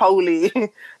roly-poly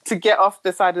to get off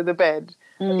the side of the bed.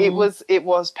 It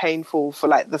was painful for,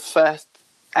 like, the first,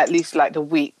 at least, like, the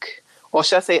week. Or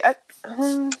should I say, I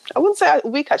wouldn't say a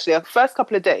week, actually. The first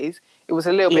couple of days, it was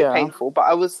a little bit painful. But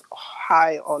I was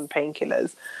high on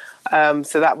painkillers.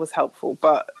 So that was helpful.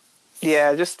 But,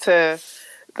 just to...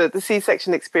 The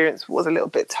C-section experience was a little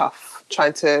bit tough,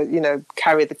 trying to,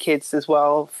 carry the kids as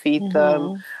well, feed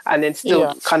them, and then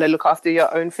still kind of look after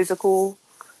your own physical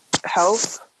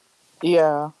health.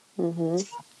 Yeah.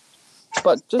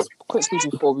 But just quickly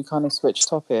before we kind of switch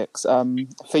topics,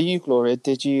 for you, Gloria,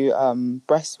 did you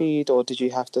breastfeed or did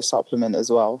you have to supplement as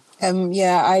well?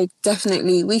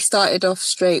 We started off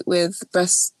straight with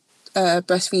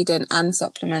breastfeeding and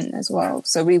supplement as well.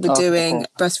 So we were doing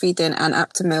breastfeeding and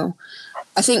Aptamil.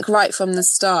 I think right from the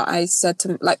start, I said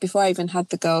before I even had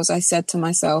the girls, I said to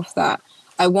myself that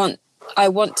I want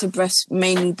to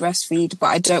mainly breastfeed, but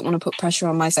I don't want to put pressure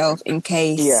on myself in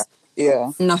case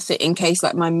in case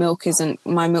like my milk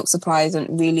supply isn't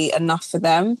really enough for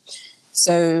them.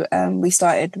 So we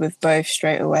started with both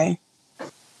straight away.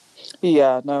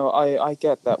 Yeah, no, I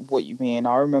get that, what you mean.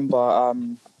 I remember,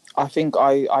 I think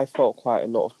I felt quite a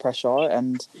lot of pressure,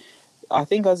 and I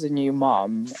think as a new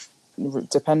mum,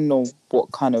 depending on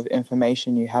what kind of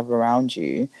information you have around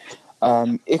you,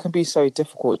 it can be so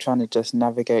difficult trying to just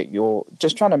navigate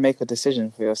trying to make a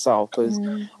decision for yourself. Because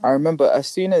I remember as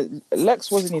soon as Lex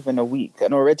wasn't even a week,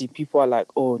 and already people are like,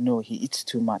 oh no, he eats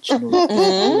too much. No,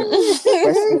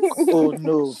 breast milk. Oh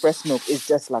no, breast milk is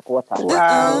just like water.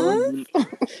 Wow.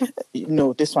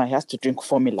 No, this one he has to drink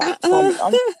formula.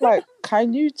 I'm just like,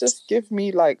 can you just give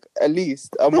me like at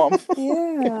least a month?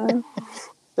 Yeah.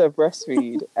 to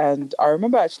breastfeed, and I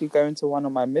remember actually going to one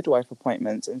of my midwife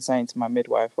appointments and saying to my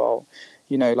midwife, "Oh,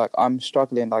 you know, like I'm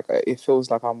struggling. Like it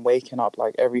feels like I'm waking up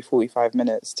like every 45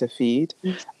 minutes to feed.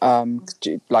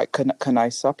 Like, can I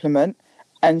supplement?"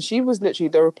 And she was literally,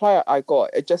 the reply I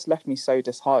got, it just left me so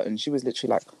disheartened. She was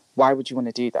literally like, "Why would you want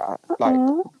to do that?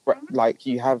 Like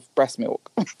you have breast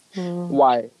milk.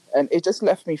 Why?" And it just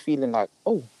left me feeling like,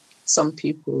 oh, some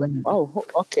people. oh,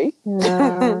 okay.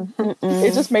 No.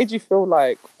 It just made you feel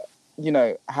like, you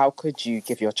know, how could you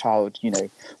give your child, you know,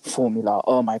 formula?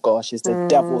 Oh my gosh, it's the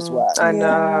devil's work. I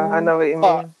know what you mean.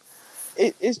 But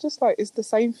it's just like, it's the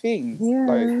same thing. Yeah.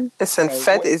 Like, Listen, you know,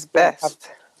 fed is best.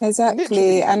 Exactly.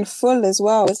 Literally. And full as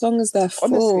well, as long as they're Honestly,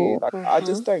 full. like I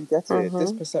just don't get it.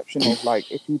 This perception of like,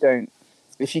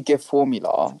 if you give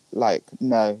formula, like,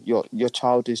 no, your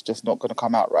child is just not going to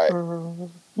come out right.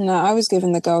 No, I was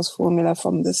giving the girls formula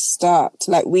from the start.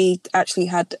 Like, we actually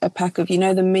had a pack of, you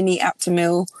know, the mini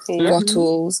Aptamil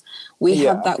bottles. We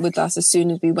had that with us as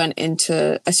soon as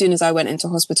I went into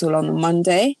hospital on the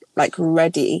Monday, like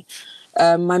ready.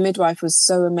 My midwife was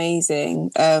so amazing.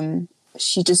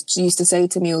 She just used to say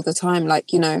to me all the time,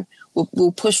 like, you know,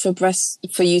 we'll push for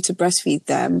you to breastfeed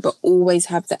them, but always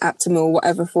have the Aptamil,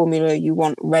 whatever formula you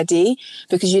want, ready,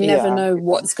 because you never know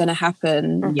what's going to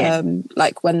happen.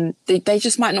 Like when they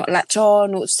just might not latch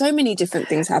on, or so many different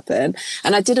things happen.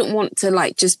 And I didn't want to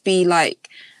like just be like,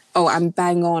 oh, I'm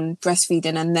bang on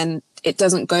breastfeeding, and then it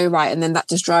doesn't go right, and then that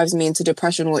just drives me into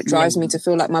depression, or it drives me to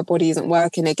feel like my body isn't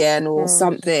working again, or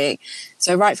something.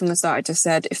 So right from the start, I just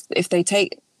said, if they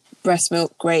take breast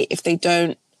milk, great. If they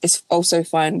don't, it's also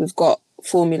fine. We've got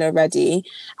formula ready.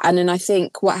 And then I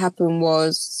think what happened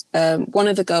was one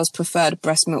of the girls preferred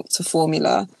breast milk to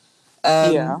formula.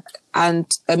 And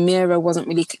Amira wasn't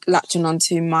really latching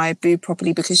onto my boob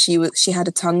properly because she had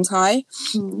a tongue tie.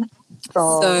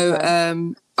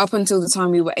 Up until the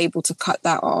time we were able to cut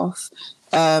that off,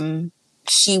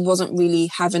 she wasn't really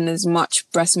having as much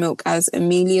breast milk as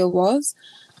Amelia was.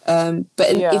 But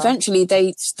eventually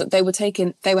they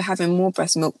were having more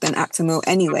breast milk than Aptamil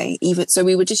anyway. So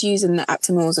we were just using the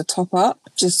Aptamil as a top up,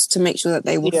 just to make sure that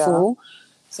they were full,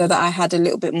 so that I had a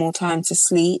little bit more time to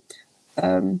sleep.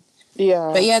 They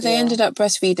ended up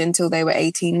breastfeeding until they were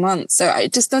 18 months. So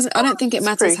it just doesn't. I don't think it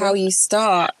matters how you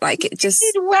start. Like, it just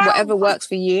whatever works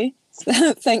for you.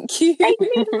 Thank you.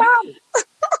 18 months.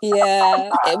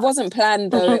 Yeah, it wasn't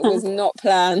planned though. It was not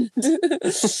planned.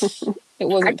 It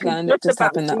wasn't planned. It just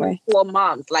happened that way. 4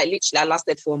 months. Like, literally, I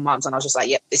lasted 4 months, and I was just like,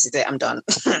 "Yep, this is it. I'm done."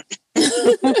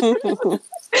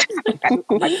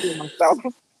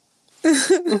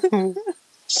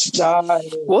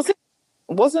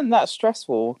 Wasn't that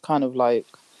stressful? Kind of like,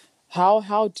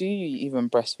 how do you even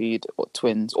breastfeed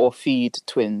twins or feed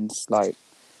twins? Like,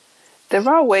 there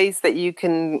are ways that you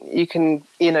can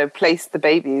place the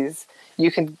babies.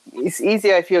 It's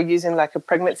easier if you're using like a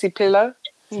pregnancy pillow.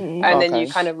 And then you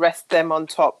kind of rest them on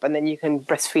top, and then you can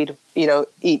breastfeed,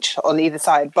 each on either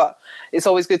side. But it's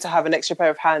always good to have an extra pair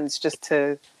of hands just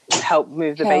to help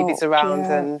move the babies around.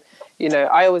 And,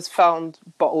 I always found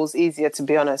bottles easier, to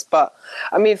be honest. But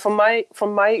I mean, from my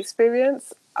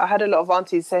experience, I had a lot of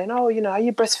aunties saying, "Oh, are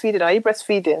you breastfeeding? Are you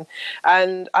breastfeeding?"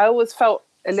 And I always felt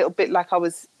a little bit like I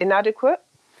was inadequate,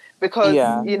 because,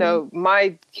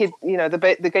 my kid,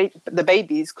 the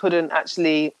babies couldn't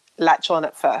actually latch on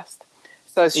at first.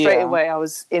 So straight away, I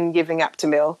was in giving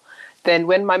Aptamil. Then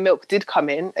when my milk did come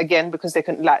in, again, because they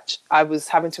couldn't latch, I was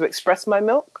having to express my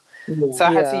milk. So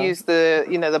I had to use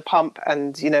the pump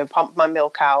and, pump my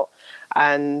milk out.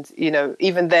 And,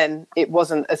 even then, it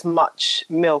wasn't as much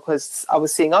milk as I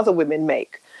was seeing other women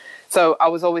make. So I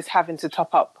was always having to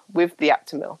top up with the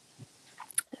Aptamil.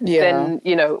 Then,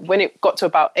 when it got to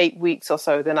about 8 weeks or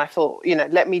so, then I thought,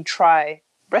 let me try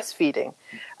breastfeeding.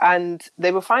 And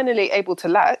they were finally able to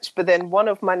latch, but then one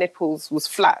of my nipples was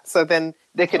flat, so then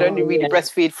they could only really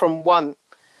breastfeed from one.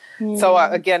 So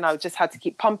I just had to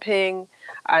keep pumping,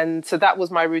 and so that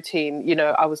was my routine.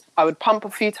 I would pump a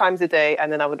few times a day,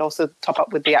 and then I would also top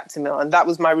up with the Aptamil, and that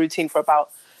was my routine for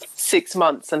about 6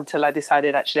 months, until I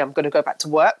decided actually I'm going to go back to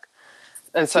work.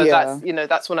 And so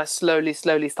that's when I slowly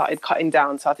started cutting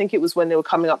down. So I think it was when they were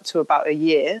coming up to about a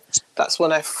year, that's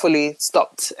when I fully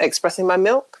stopped expressing my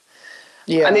milk.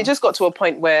 Yeah. And it just got to a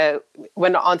point where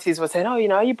when the aunties were saying, "Oh,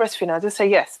 are you breastfeeding?" I just say,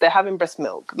 yes, they're having breast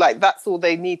milk. Like, that's all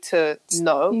they need to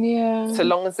know. Yeah. So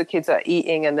long as the kids are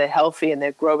eating and they're healthy and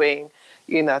they're growing,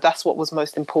 that's what was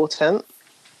most important.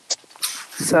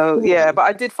 So, yeah, but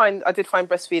I did find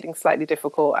breastfeeding slightly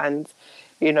difficult, and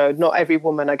not every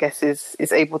woman, I guess,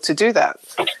 is able to do that.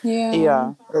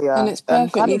 Yeah. And it's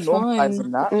perfectly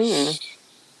fine. That.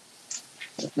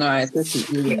 No, it's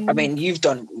definitely. I mean, you've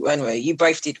done anyway. You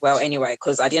both did well anyway,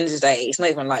 because at the end of the day, it's not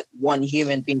even like one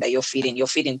human being that you're feeding. You're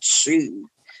feeding two.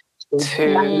 So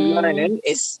that alone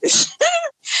is.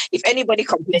 If anybody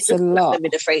complains, It's a just slap lot. them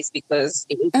in the face, because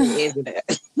it is what it is, isn't it?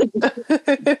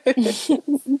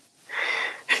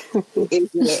 It is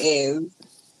what it is.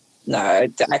 No,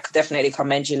 I could definitely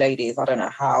commend you, ladies. I don't know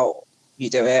how you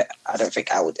do it. I don't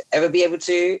think I would ever be able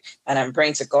to. And I'm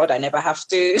praying to God I never have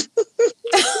to.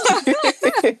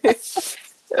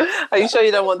 Are you sure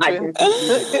you don't want to?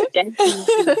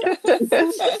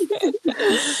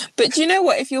 But do you know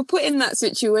what? If you're put in that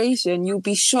situation, you'll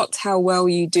be shocked how well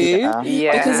you do.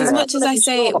 Yeah. Because as much as I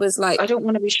say it was like... I don't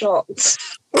want to be shocked.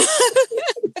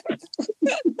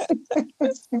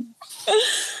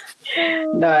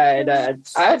 No,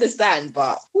 I understand,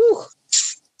 but whew,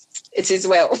 it is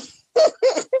well.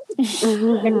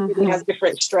 Everybody has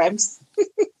different strengths.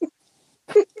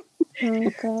 Oh,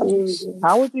 gosh.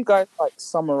 How would you guys like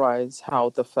summarize how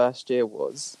the first year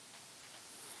was?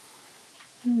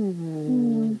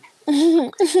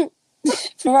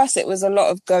 For us, it was a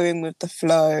lot of going with the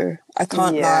flow. I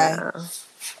can't lie.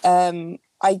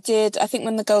 I think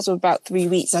when the girls were about 3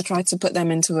 weeks, I tried to put them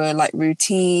into a like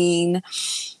routine.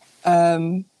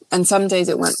 And some days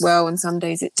it went well and some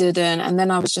days it didn't. And then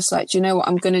I was just like, do you know what?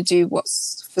 I'm going to do what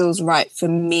feels right for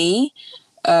me.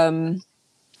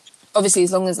 Obviously,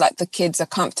 as long as like the kids are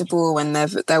comfortable and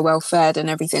they're well fed and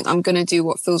everything, I'm going to do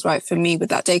what feels right for me with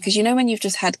that day. Because, you know, when you've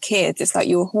just had kids, it's like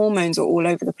your hormones are all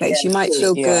over the place. You might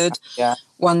feel good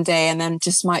one day and then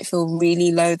just might feel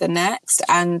really low the next.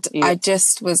 And I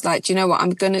just was like, do you know what?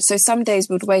 So some days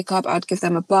we'd wake up, I'd give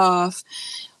them a bath.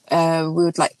 We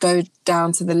would like go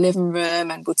down to the living room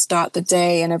and would start the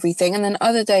day and everything. And then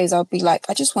other days I'd be like,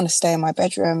 I just want to stay in my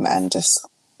bedroom and just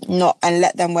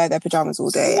let them wear their pajamas all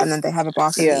day, and then they have a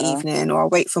bath in the evening, or I'll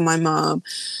wait for my mum.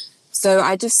 So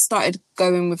I just started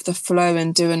going with the flow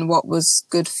and doing what was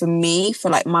good for me, for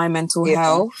like my mental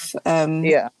health. And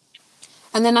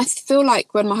then I feel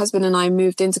like when my husband and I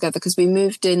moved in together, because we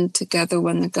moved in together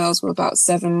when the girls were about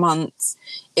 7 months,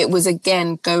 it was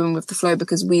again going with the flow,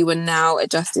 because we were now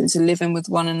adjusting to living with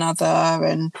one another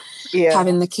and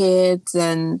having the kids.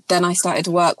 And then I started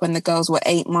work when the girls were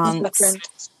 8 months.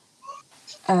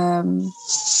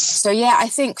 So yeah, I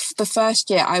think the first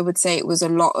year I would say it was a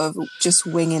lot of just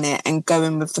winging it and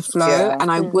going with the flow,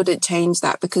 and I wouldn't change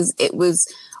that, because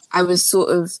I was sort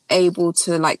of able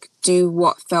to like do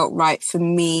what felt right for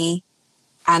me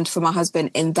and for my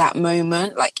husband in that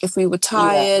moment. Like if we were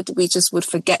tired, we just would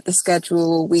forget the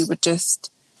schedule. We would just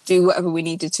do whatever we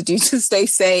needed to do to stay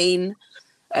sane.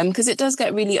 Because it does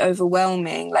get really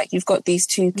overwhelming. Like you've got these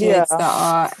two kids that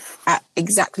are at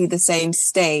exactly the same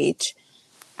stage.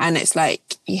 And it's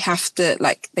like, you have to,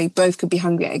 like, they both could be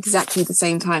hungry at exactly the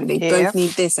same time. They both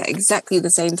need this at exactly the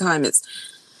same time. It's,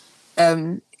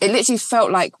 it literally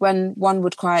felt like when one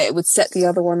would cry, it would set the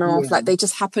other one off. Like they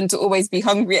just happened to always be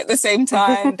hungry at the same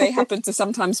time. They happened to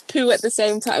sometimes poo at the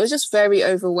same time. It was just very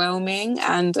overwhelming.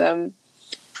 And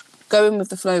going with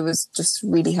the flow was just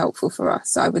really helpful for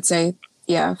us. So I would say,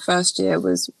 first year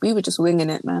we were just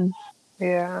winging it, man.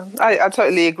 Yeah, I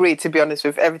totally agree, to be honest,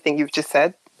 with everything you've just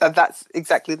said. That's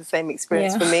exactly the same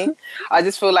experience for me. I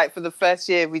just feel like for the first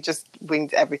year we just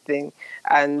winged everything,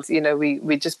 and you know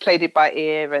we just played it by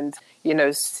ear, and you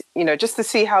know just to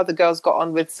see how the girls got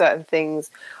on with certain things.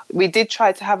 We did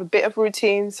try to have a bit of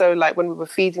routine, so like when we were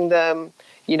feeding them,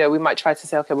 you know, we might try to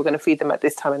say, okay, we're going to feed them at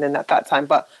this time and then at that time.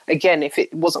 But again, if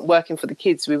it wasn't working for the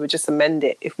kids, we would just amend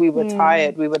it. If we were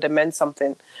tired, we would amend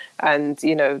something. And,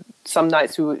 you know, some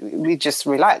nights we just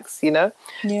relax, you know.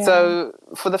 Yeah. So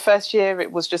for the first year,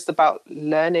 it was just about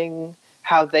learning,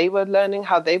 how they were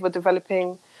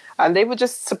developing. And they would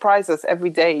just surprise us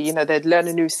every day. You know, they'd learn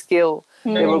a new skill.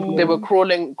 They were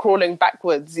crawling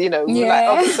backwards, you know. Yeah.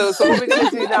 Like, okay, so what are we going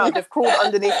to do now? They've crawled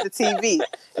underneath the TV,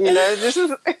 you know. This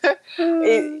is,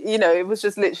 it was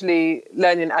just literally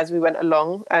learning as we went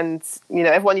along. And, you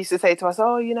know, everyone used to say to us,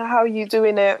 oh, you know, how are you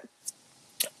doing it?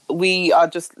 We are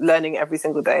just learning every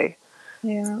single day.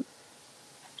 Yeah.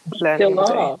 Learning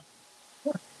every day.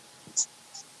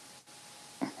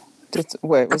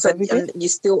 Wait, was that you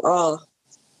still are.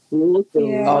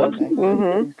 Yeah.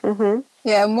 Okay.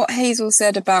 Yeah, and what Hazel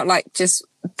said about like just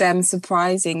them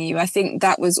surprising you, I think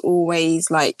that was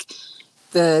always like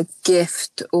the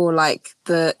gift, or like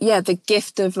the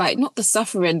gift of like not the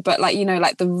suffering, but like, you know,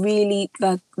 like the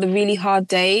really hard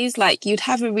days. Like you'd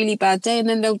have a really bad day and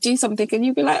then they'll do something and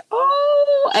you'd be like,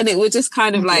 oh, and it would just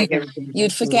kind of like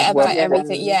you'd forget about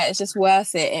everything. Yeah, it's just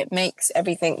worth it. It makes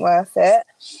everything worth it.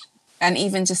 And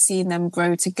even just seeing them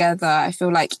grow together, I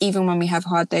feel like even when we have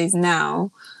hard days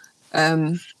now,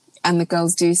 and the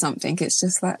girls do something, it's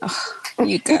just like, oh,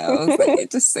 you girls.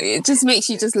 Like, it just makes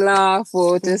you just laugh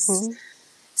or just.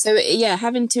 So yeah,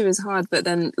 having two is hard, but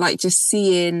then like just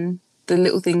seeing the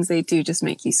little things they do just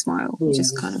make you smile. You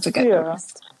just kind of forget the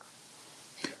rest.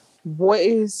 What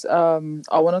is I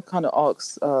want to kind of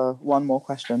ask one more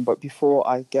question, but before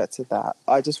I get to that,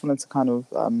 I just wanted to kind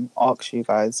of ask you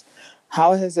guys,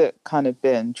 how has it kind of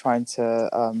been trying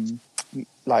to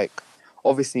like,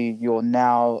 obviously you're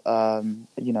now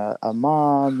you know, a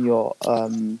mom, you're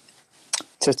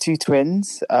to two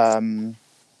twins,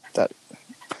 that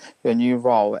your new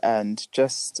role, and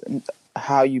just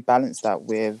how you balance that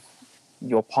with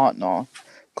your partner.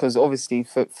 Because obviously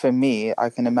for me, I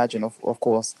can imagine, of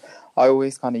course, I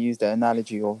always kind of use the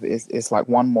analogy of it's like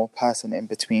one more person in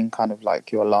between kind of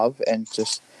like your love, and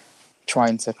just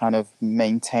trying to kind of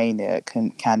maintain it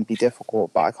can be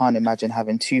difficult. But I can't imagine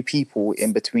having two people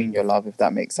in between your love, if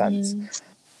that makes sense.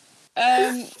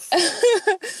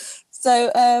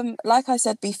 So, like I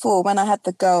said before, when I had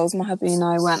the girls, my hubby and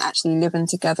I weren't actually living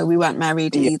together. We weren't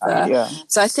married either. Yeah.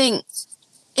 So I think,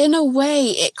 in a way,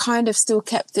 it kind of still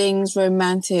kept things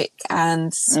romantic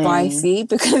and spicy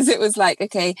because it was like,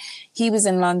 okay, he was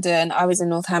in London, I was in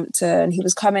Northampton. He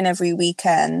was coming up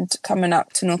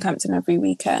to Northampton every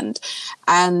weekend.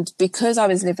 And because I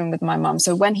was living with my mum,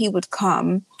 so when he would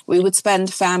come, we would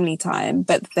spend family time,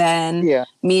 but then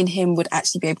me and him would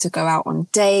actually be able to go out on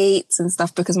dates and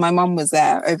stuff because my mum was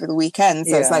there over the weekend.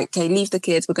 So it's like, okay, leave the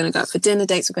kids. We're going to go out for dinner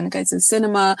dates. We're going to go to the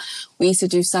cinema. We used to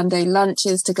do Sunday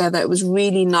lunches together. It was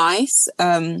really nice.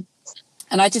 And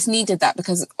I just needed that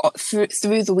because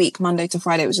through the week, Monday to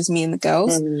Friday, it was just me and the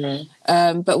girls.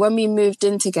 But when we moved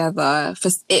in together,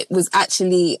 it was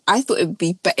actually, I thought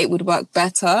it would work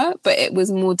better, but it was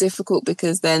more difficult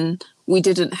because then we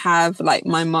didn't have like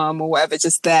my mum or whatever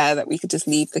just there that we could just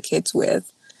leave the kids with.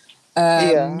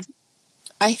 I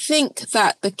think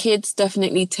that the kids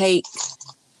definitely take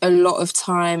a lot of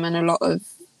time and a lot of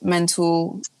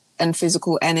mental and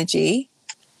physical energy.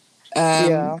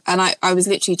 And I was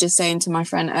literally just saying to my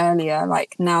friend earlier,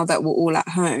 like now that we're all at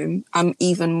home, I'm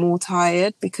even more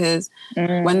tired because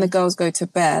when the girls go to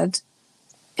bed,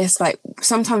 it's like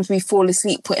sometimes we fall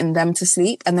asleep putting them to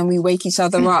sleep and then we wake each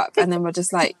other up and then we're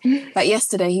just like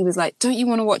yesterday he was like, don't you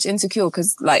want to watch Insecure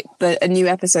because like a new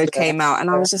episode came out, and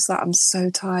I was just like, I'm so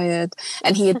tired.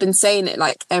 And he had been saying it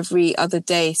like every other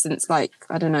day since like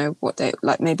I don't know what day,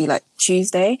 like maybe like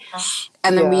Tuesday,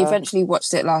 and then we eventually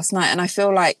watched it last night, and I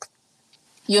feel like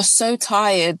you're so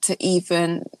tired to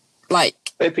even like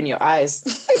open your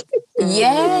eyes.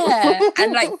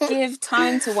 And like give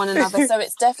time to one another. So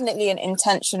it's definitely an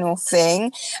intentional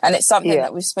thing, and it's something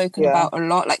that we've spoken about a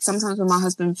lot. Like sometimes when my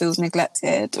husband feels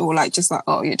neglected or like just like,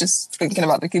 oh, you're just thinking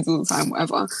about the kids all the time,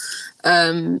 whatever,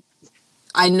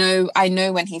 I know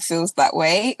when he feels that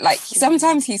way. Like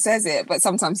sometimes he says it, but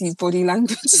sometimes his body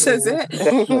language says it.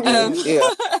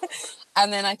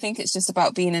 And then I think it's just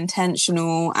about being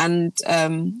intentional.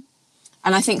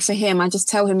 And I think for him, I just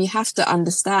tell him, you have to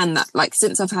understand that, like,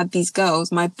 since I've had these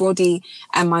girls, my body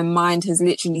and my mind has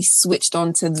literally switched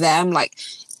on to them. Like,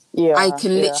 I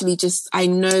can literally just, I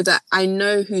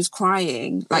know who's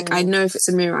crying. Like, I know if it's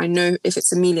Amira, I know if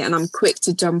it's Amelia, and I'm quick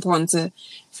to jump on to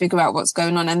figure out what's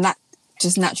going on. And that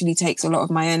just naturally takes a lot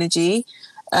of my energy.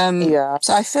 So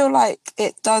I feel like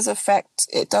it does affect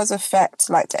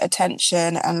like the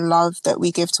attention and love that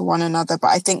we give to one another. But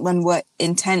I think when we're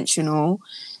intentional,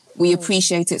 we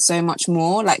appreciate it so much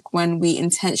more. Like when we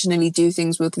intentionally do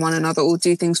things with one another or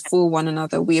do things for one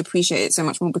another, we appreciate it so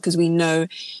much more because we know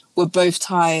we're both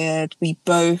tired. We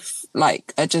both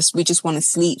like we just want to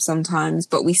sleep sometimes,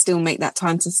 but we still make that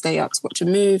time to stay up to watch a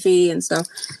movie and stuff.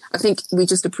 I think we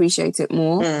just appreciate it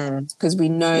more because we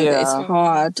know that it's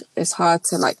hard. It's hard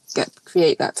to like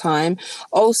create that time.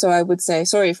 Also, I would say,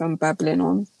 sorry if I'm babbling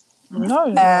on.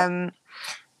 No.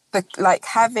 But like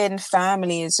having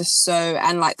family is just so,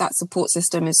 and like that support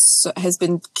system has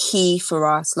been key for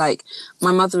us. Like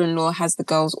my mother-in-law has the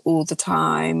girls all the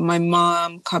time. My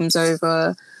mom comes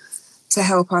over to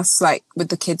help us like with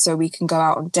the kids so we can go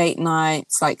out on date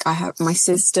nights. Like I have my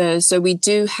sisters, so we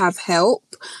do have help.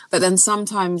 But then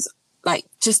sometimes like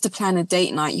just to plan a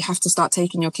date night, you have to start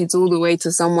taking your kids all the way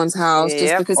to someone's house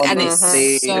just because, and it's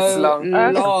so long.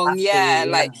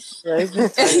 Like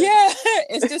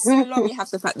it's just so long. You have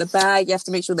to pack the bag, you have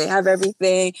to make sure they have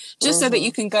everything just so that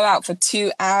you can go out for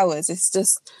 2 hours. It's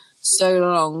just so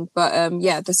long. But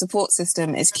the support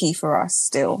system is key for us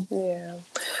still.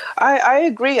 I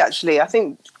agree. Actually, I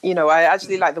think I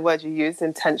actually like the word you used,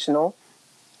 intentional.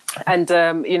 And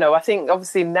I think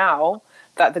obviously now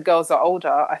that the girls are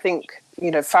older, I think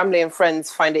family and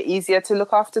friends find it easier to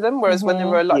look after them, whereas when they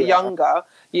were a lot younger,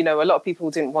 a lot of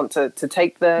people didn't want to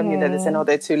take them. They said, oh,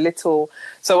 they're too little.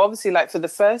 So obviously, like, for the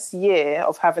first year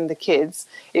of having the kids,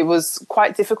 it was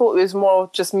quite difficult. It was more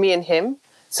just me and him.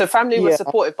 So family was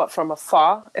supportive, but from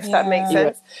afar, if that makes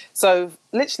sense. So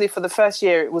literally for the first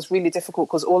year, it was really difficult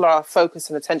because all our focus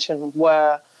and attention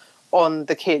were on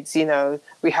the kids.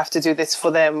 We have to do this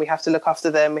for them. We have to look after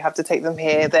them. We have to take them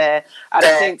here, there. And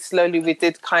I think slowly we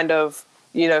did kind of,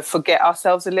 forget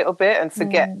ourselves a little bit and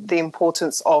forget the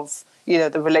importance of,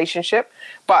 the relationship.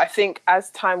 But I think as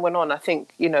time went on, I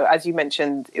think, as you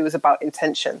mentioned, it was about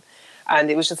intention. And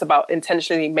it was just about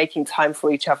intentionally making time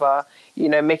for each other,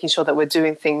 making sure that we're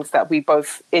doing things that we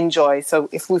both enjoy. So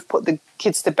if we've put the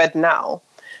kids to bed now,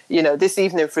 this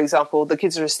evening, for example, the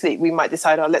kids are asleep, we might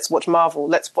decide, oh, let's watch Marvel,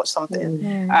 let's watch something.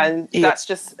 And that's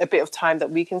just a bit of time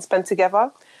that we can spend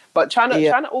together. But trying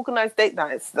to organize date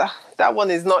nights, that one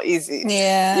is not easy.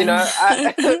 Yeah.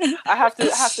 I have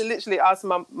to literally ask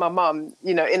my mum,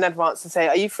 in advance to say,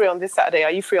 are you free on this Saturday?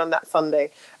 Are you free on that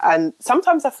Sunday? And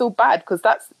sometimes I feel bad because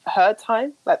that's her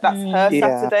time, like that's her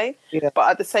Saturday. Yeah. But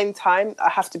at the same time, I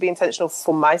have to be intentional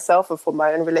for myself and for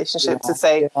my own relationship to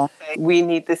say, we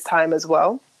need this time as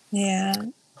well. Yeah.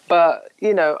 But,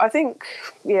 I think,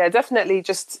 definitely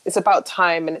just it's about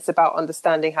time and it's about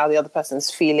understanding how the other person's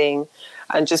feeling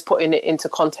and just putting it into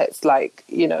context. Like,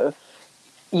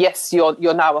 yes,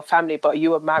 you're now a family, but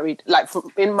you were married. Like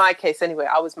in my case, anyway,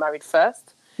 I was married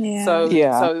first. Yeah.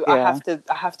 So I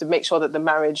have to make sure that the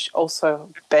marriage also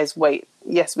bears weight.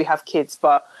 Yes, we have kids,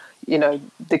 but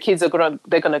the kids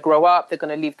they're gonna grow up, they're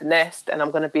gonna leave the nest, and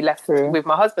I'm gonna be left with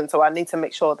my husband. So I need to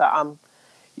make sure that I'm,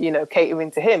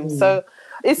 catering to him. So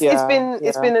it's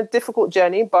been a difficult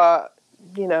journey, but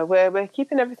we're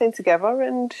keeping everything together,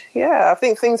 and I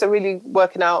think things are really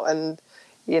working out, and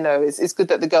it's good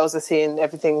that the girls are seeing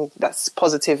everything that's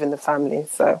positive in the family.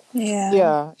 So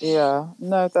no,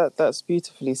 that's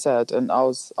beautifully said. And I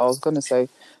was gonna say,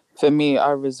 for me,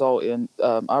 I resort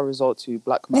to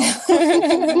blackmail.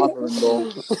 My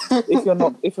mother-in-law.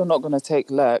 If you're not gonna take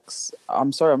Lex,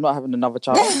 I'm sorry, I'm not having another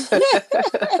child.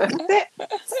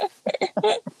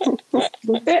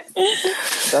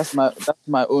 That's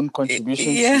my own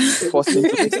contribution to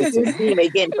fostering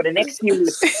again for the next few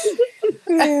weeks.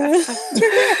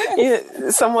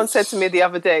 Someone said to me the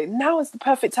other day, now is the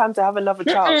perfect time to have another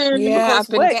child. I've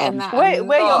been getting that.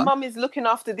 Where your mum is looking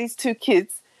after these two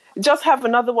kids, just have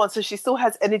another one so she still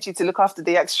has energy to look after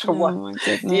the extra one. My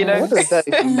goodness. What does that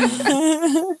even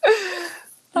mean?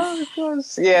 Oh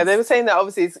gosh. Yeah, they were saying that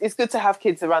obviously it's good to have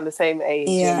kids around the same age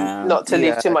and not to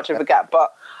leave too much of a gap.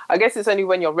 But I guess it's only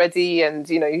when you're ready, and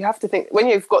you have to think, when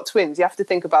you've got twins, you have to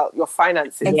think about your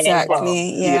finances.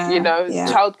 Exactly.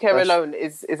 Childcare alone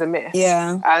is a myth.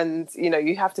 Yeah. And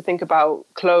you have to think about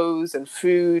clothes and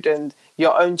food and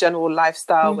your own general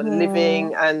lifestyle and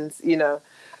living, and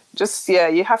just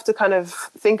you have to kind of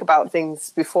think about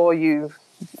things before you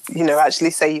actually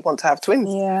say you want to have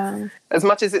twins. Yeah. As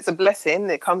much as it's a blessing,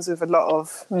 it comes with a lot of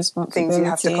things you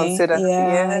have to consider.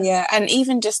 Yeah. And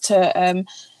even just to,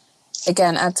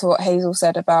 again, add to what Hazel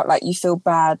said about, like, you feel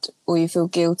bad or you feel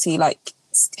guilty, like,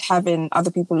 having other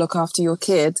people look after your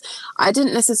kids. I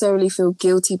didn't necessarily feel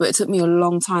guilty, but it took me a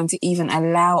long time to even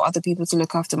allow other people to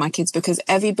look after my kids, because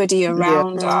everybody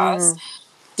around us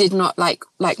did not, like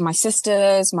my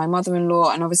sisters, my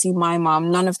mother-in-law, and obviously my mum,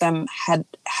 none of them have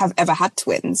ever had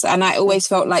twins. And I always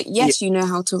felt like, yes, you know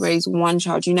how to raise one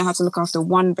child, you know how to look after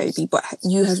one baby, but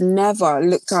you have never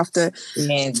looked after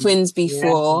twins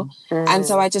before. And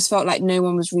so I just felt like no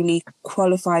one was really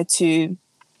qualified to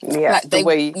the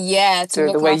way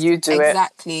you do it.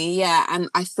 Exactly. And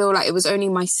I feel like it was only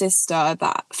my sister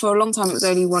that, for a long time, it was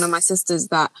only one of my sisters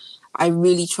that I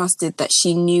really trusted, that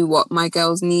she knew what my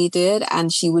girls needed and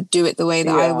she would do it the way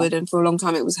that I would. And for a long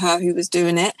time, it was her who was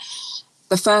doing it.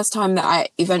 The first time that I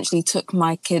eventually took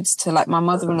my kids to, like, my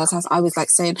mother-in-law's house, I was like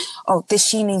saying, oh,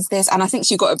 she needs this. And I think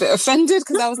she got a bit offended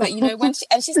because I was like, when she,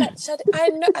 and she's like,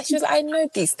 I know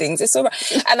these things. It's all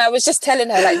right. And I was just telling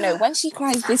her, like, no, when she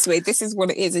cries this way, this is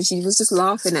what it is. And she was just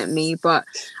laughing at me, but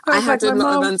I had a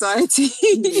lot of anxiety.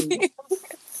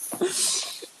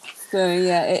 So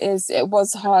it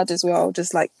was hard as well,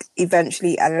 just like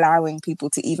eventually allowing people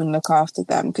to even look after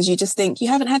them, because you just think, you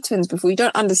haven't had twins before, you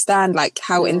don't understand like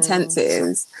how intense it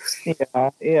is.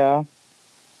 Yeah.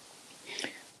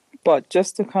 But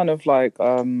just to kind of like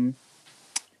round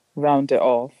it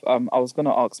off, I was going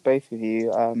to ask both of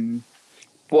you,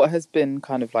 what has been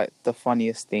kind of like the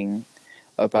funniest thing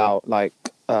about like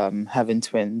having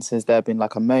twins? Has there been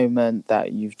like a moment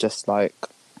that you've just like,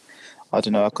 I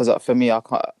don't know, because for me, I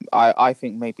can't. I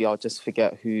think maybe I'll just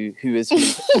forget who is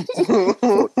who.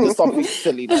 Or something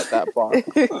silly like that.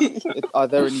 But are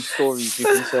there any stories you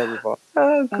can share with us?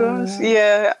 Oh gosh,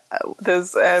 yeah.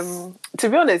 There's to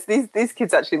be honest, these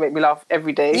kids actually make me laugh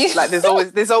every day. Yeah. Like there's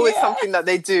always something that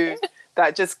they do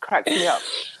that just cracks me up.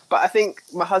 But I think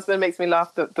my husband makes me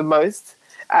laugh the most.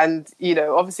 And you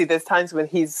know, obviously, there's times when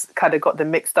he's kind of got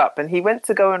them mixed up, and he went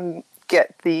to go and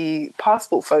get the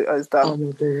passport photos done. Oh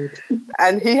my God.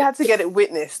 And he had to get it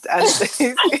witnessed, and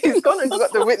he's gone and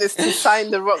got the witness to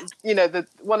sign the wrong, you know, the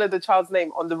one of the child's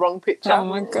name on the wrong picture. Oh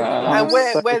my God.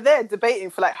 And we're there debating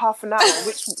for like half an hour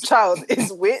which child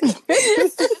is which.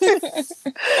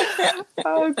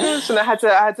 Oh gosh! And I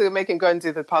had to make him go and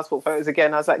do the passport photos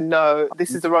again. I was like, no,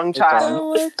 this is the wrong child. Oh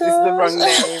my This is the wrong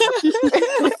name.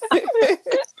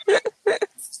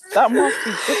 That must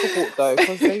be difficult though,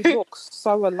 because they look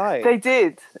so alike. They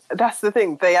did. That's the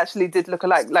thing. They actually did look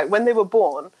alike. Like when they were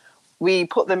born, we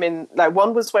put them in, like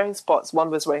one was wearing spots, one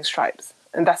was wearing stripes.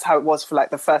 And that's how it was for like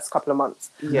the first couple of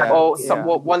months. Yeah. Or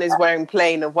one is wearing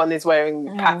plain and one is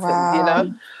wearing pattern, you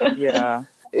know? Yeah.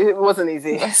 It wasn't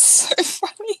easy. That's so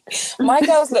funny. My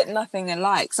girls look nothing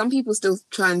alike. Some people still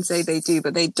try and say they do,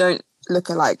 but they don't look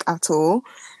alike at all.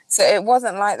 So it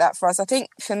wasn't like that for us. I think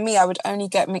for me, I would only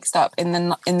get mixed up in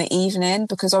the evening,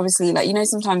 because obviously, like, you know,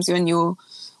 sometimes when you're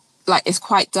like, it's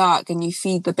quite dark and you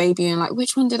feed the baby and like,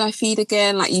 which one did I feed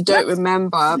again? Like, you don't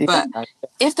remember. But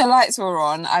if the lights were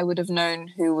on, I would have known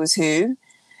who was who,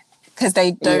 because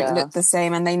they don't look the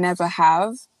same and they never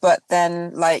have. But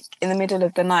then, like, in the middle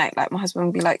of the night, like, my husband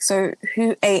would be like, so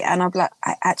who ate? And I'd be like,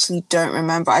 I actually don't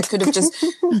remember. I could have just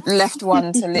left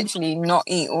one to literally not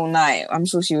eat all night. I'm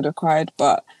sure she would have cried,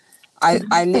 but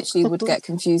I literally would get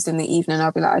confused in the evening.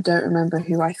 I'll be like, I don't remember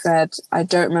who I fed. I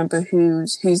don't remember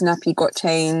whose nappy got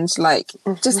changed. Like,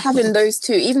 just having those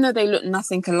two, even though they look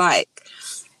nothing alike,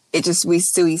 we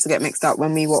still used to get mixed up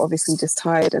when we were obviously just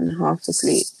tired and half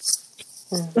asleep.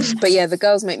 But yeah, the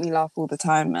girls make me laugh all the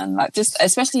time, man. Like, just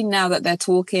especially now that they're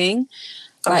talking.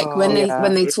 Like when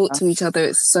they talk to each other,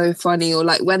 it's so funny. Or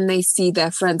like when they see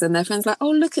their friends and their friends like, oh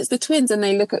look, it's the twins, and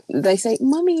they say,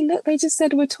 Mummy, look, they just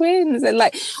said we're twins. And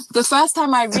like the first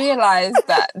time I realized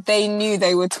that they knew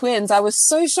they were twins, I was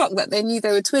so shocked that they knew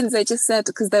they were twins. They just said,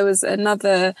 because there was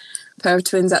another pair of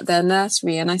twins at their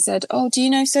nursery, and I said, oh, do you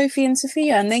know Sophie and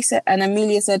Sophia? And they said, and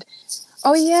Amelia said,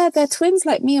 oh yeah, they're twins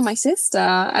like me and my sister.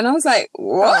 And I was like,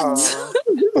 what?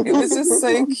 It was just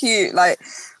so cute. Like,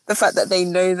 the fact that they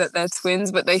know that they're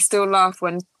twins, but they still laugh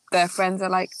when their friends are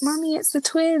like, Mummy, it's the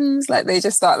twins. Like, they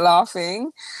just start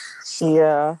laughing.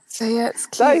 Yeah. So yeah, it's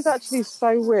cute. That is actually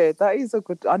so weird. That is a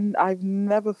good... I've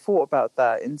never thought about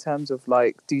that in terms of,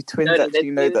 like, do twins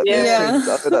actually know that they're twins?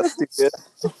 I thought that's stupid.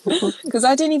 Because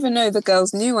I didn't even know the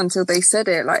girls knew until they said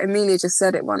it. Like, Amelia just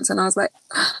said it once, and I was like,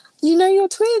 you know you're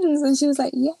twins? And she was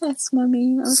like, yes,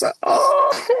 Mummy. I was like,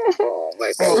 oh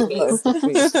my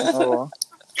God.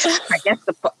 I guess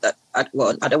I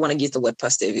don't want to use the word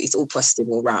positive. It's all positive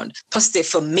all round. Positive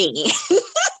for me.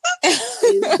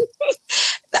 The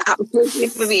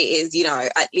positive for me is, you know,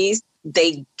 at least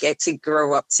they get to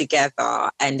grow up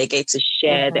together and they get to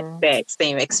share the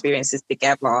same experiences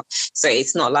together. So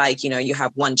it's not like, you know, you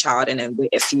have one child and then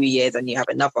wait a few years and you have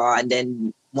another and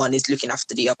then one is looking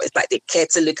after the other. It's like they care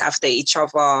to look after each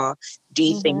other,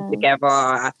 do things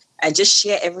together, and just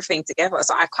share everything together.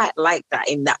 So I quite like that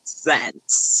in that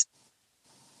sense.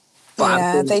 But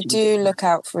yeah, they do look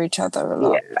out for each other a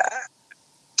lot. Yeah.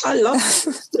 I love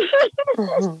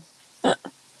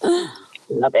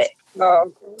it.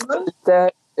 Love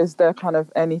it. Is there kind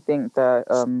of anything that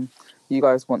you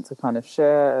guys want to kind of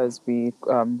share as we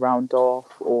round off,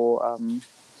 or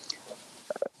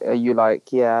are you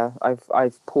like, yeah,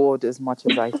 I've poured as much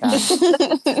as I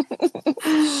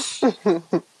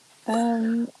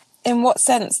can? In what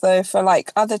sense though? For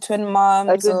like other twin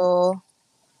moms, or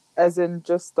as in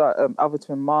just other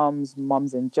twin moms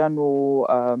in general?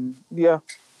 Yeah.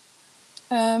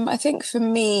 I think for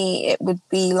me it would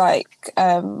be like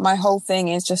my whole thing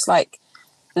is just like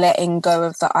letting go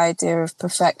of the idea of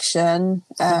perfection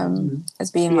as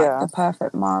being like the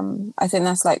perfect mom. I think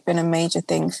that's like been a major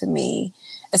thing for me.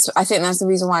 I think that's the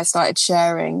reason why I started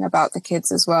sharing about the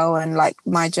kids as well, and like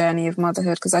my journey of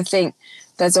motherhood, because I think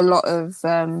there's a lot of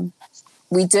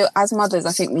we do as mothers.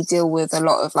 I think we deal with a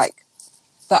lot of like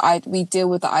we deal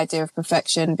with the idea of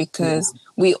perfection because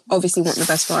we obviously want the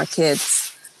best for our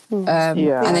kids.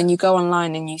 And then you go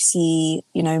online and you see,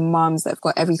 you know, mums that have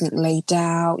got everything laid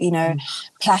out, you know,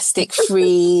 plastic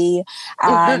free,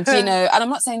 and you know, and I'm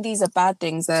not saying these are bad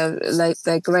things,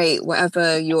 they're great,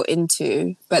 whatever you're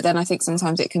into, but then I think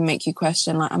sometimes it can make you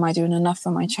question, like, am I doing enough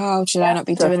for my child? Should I not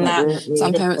be doing that?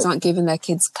 Some parents aren't giving their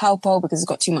kids Calpol because it's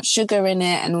got too much sugar in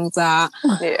it and all that.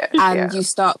 And you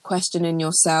start questioning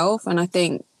yourself, and I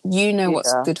think you know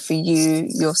what's good for you,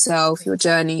 yourself, your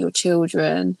journey, your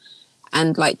children,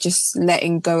 and like just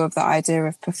letting go of the idea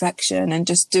of perfection and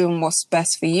just doing what's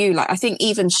best for you. Like, I think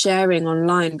even sharing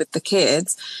online with the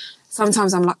kids,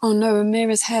 sometimes I'm like, oh no,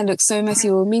 Amira's hair looks so messy,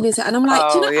 or Amelia's hair. And I'm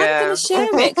like, do you know, I'm going to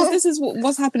share it because this is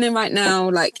what's happening right now.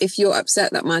 Like, if you're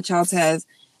upset that my child's hair's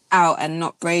out and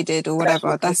not braided or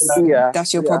whatever,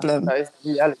 that's your problem. That is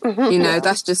reality. You know,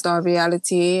 that's just our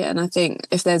reality. And I think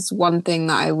if there's one thing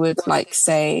that I would like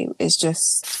say is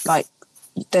just like,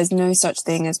 there's no such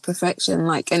thing as perfection.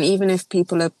 Like, and even if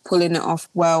people are pulling it off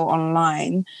well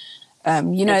online,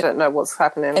 you know, I don't know what's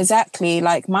happening. Exactly.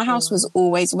 Like, my house was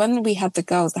always, when we had the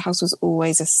girls, the house was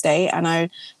always a state, and I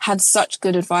had such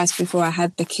good advice before I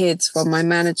had the kids from my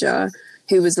manager,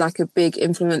 who was like a big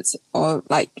influence, or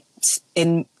like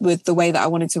in with the way that I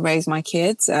wanted to raise my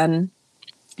kids. And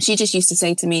she just used to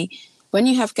say to me, when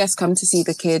you have guests come to see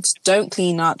the kids, don't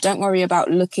clean up, don't worry about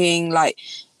looking like,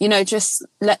 you know, just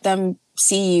let them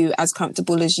see you as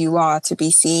comfortable as you are to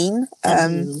be seen.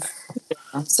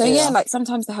 So like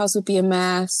sometimes the house would be a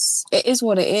mess. It is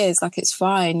what it is. Like, it's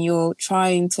fine. You're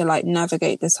trying to like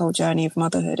navigate this whole journey of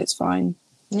motherhood. It's fine.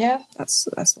 Yeah, that's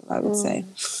what I would say.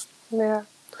 Yeah,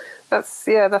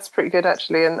 that's pretty good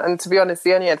actually. And to be honest,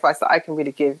 the only advice that I can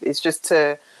really give is just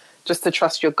to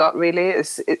trust your gut. Really,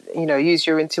 you know, use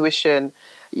your intuition.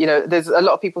 You know, there's a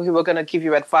lot of people who are going to give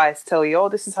you advice, tell you, oh,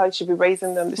 this is how you should be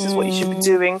raising them. This is what you should be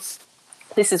doing.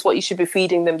 This is what you should be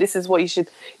feeding them. This is what you should,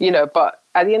 you know, but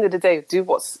at the end of the day, do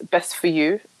what's best for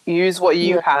you. Use what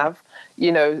you have,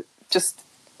 you know, just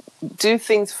do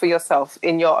things for yourself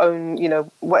in your own, you know,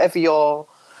 whatever you're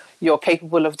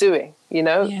capable of doing, you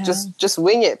know, just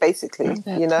wing it basically,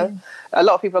 you know. A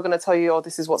lot of people are going to tell you, oh,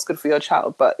 this is what's good for your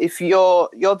child. But if you're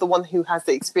the one who has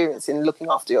the experience in looking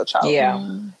after your child,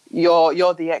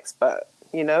 you're the expert,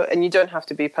 you know, and you don't have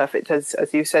to be perfect,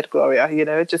 as you said, Gloria, you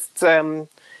know,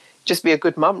 just be a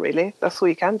good mum, really. That's all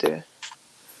you can do.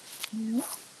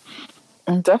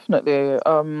 Definitely.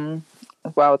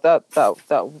 Wow, that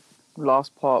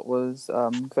last part was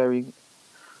very...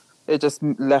 It just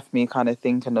left me kind of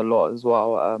thinking a lot as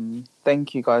well.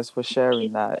 Thank you guys for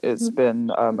sharing that. It's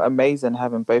been amazing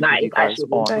having both of you guys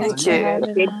on. Thank you.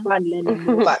 It's been fun learning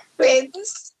more about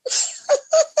twins.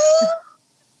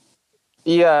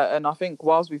 Yeah, and I think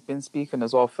whilst we've been speaking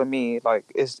as well, for me, like,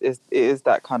 it is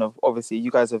that kind of, obviously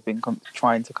you guys have been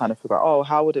trying to kind of figure out, oh,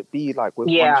 how would it be like with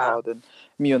one child, and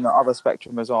me on the other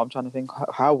spectrum as well. I'm trying to think,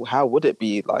 how would it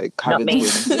be like having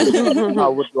twins? How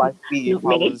would life be if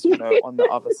I was, you know, on the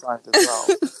other side as well?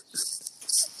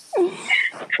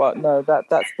 But no,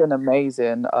 that's been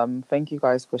amazing. Thank you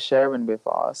guys for sharing with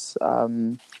us.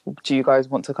 Do you guys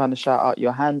want to kind of shout out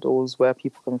your handles, where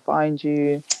people can find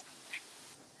you?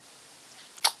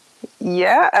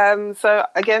 Yeah, so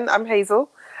again, I'm Hazel,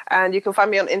 and you can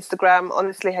find me on Instagram,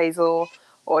 Honestly Hazel,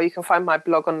 or you can find my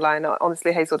blog online at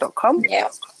honestlyhazel.com. Yeah.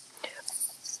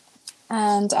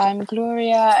 And I'm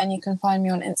Gloria, and you can find me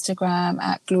on Instagram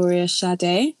at Gloria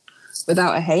Shade,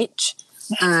 without a H,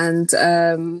 and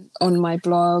on my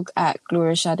blog at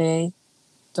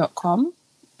gloriashade.com,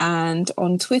 and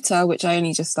on Twitter, which I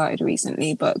only just started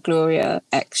recently, but Gloria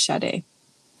X Shade.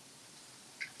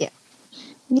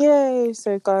 Yay!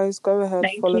 So guys, go ahead,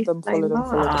 follow them. Thanks.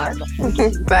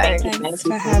 Thanks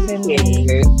for having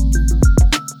me.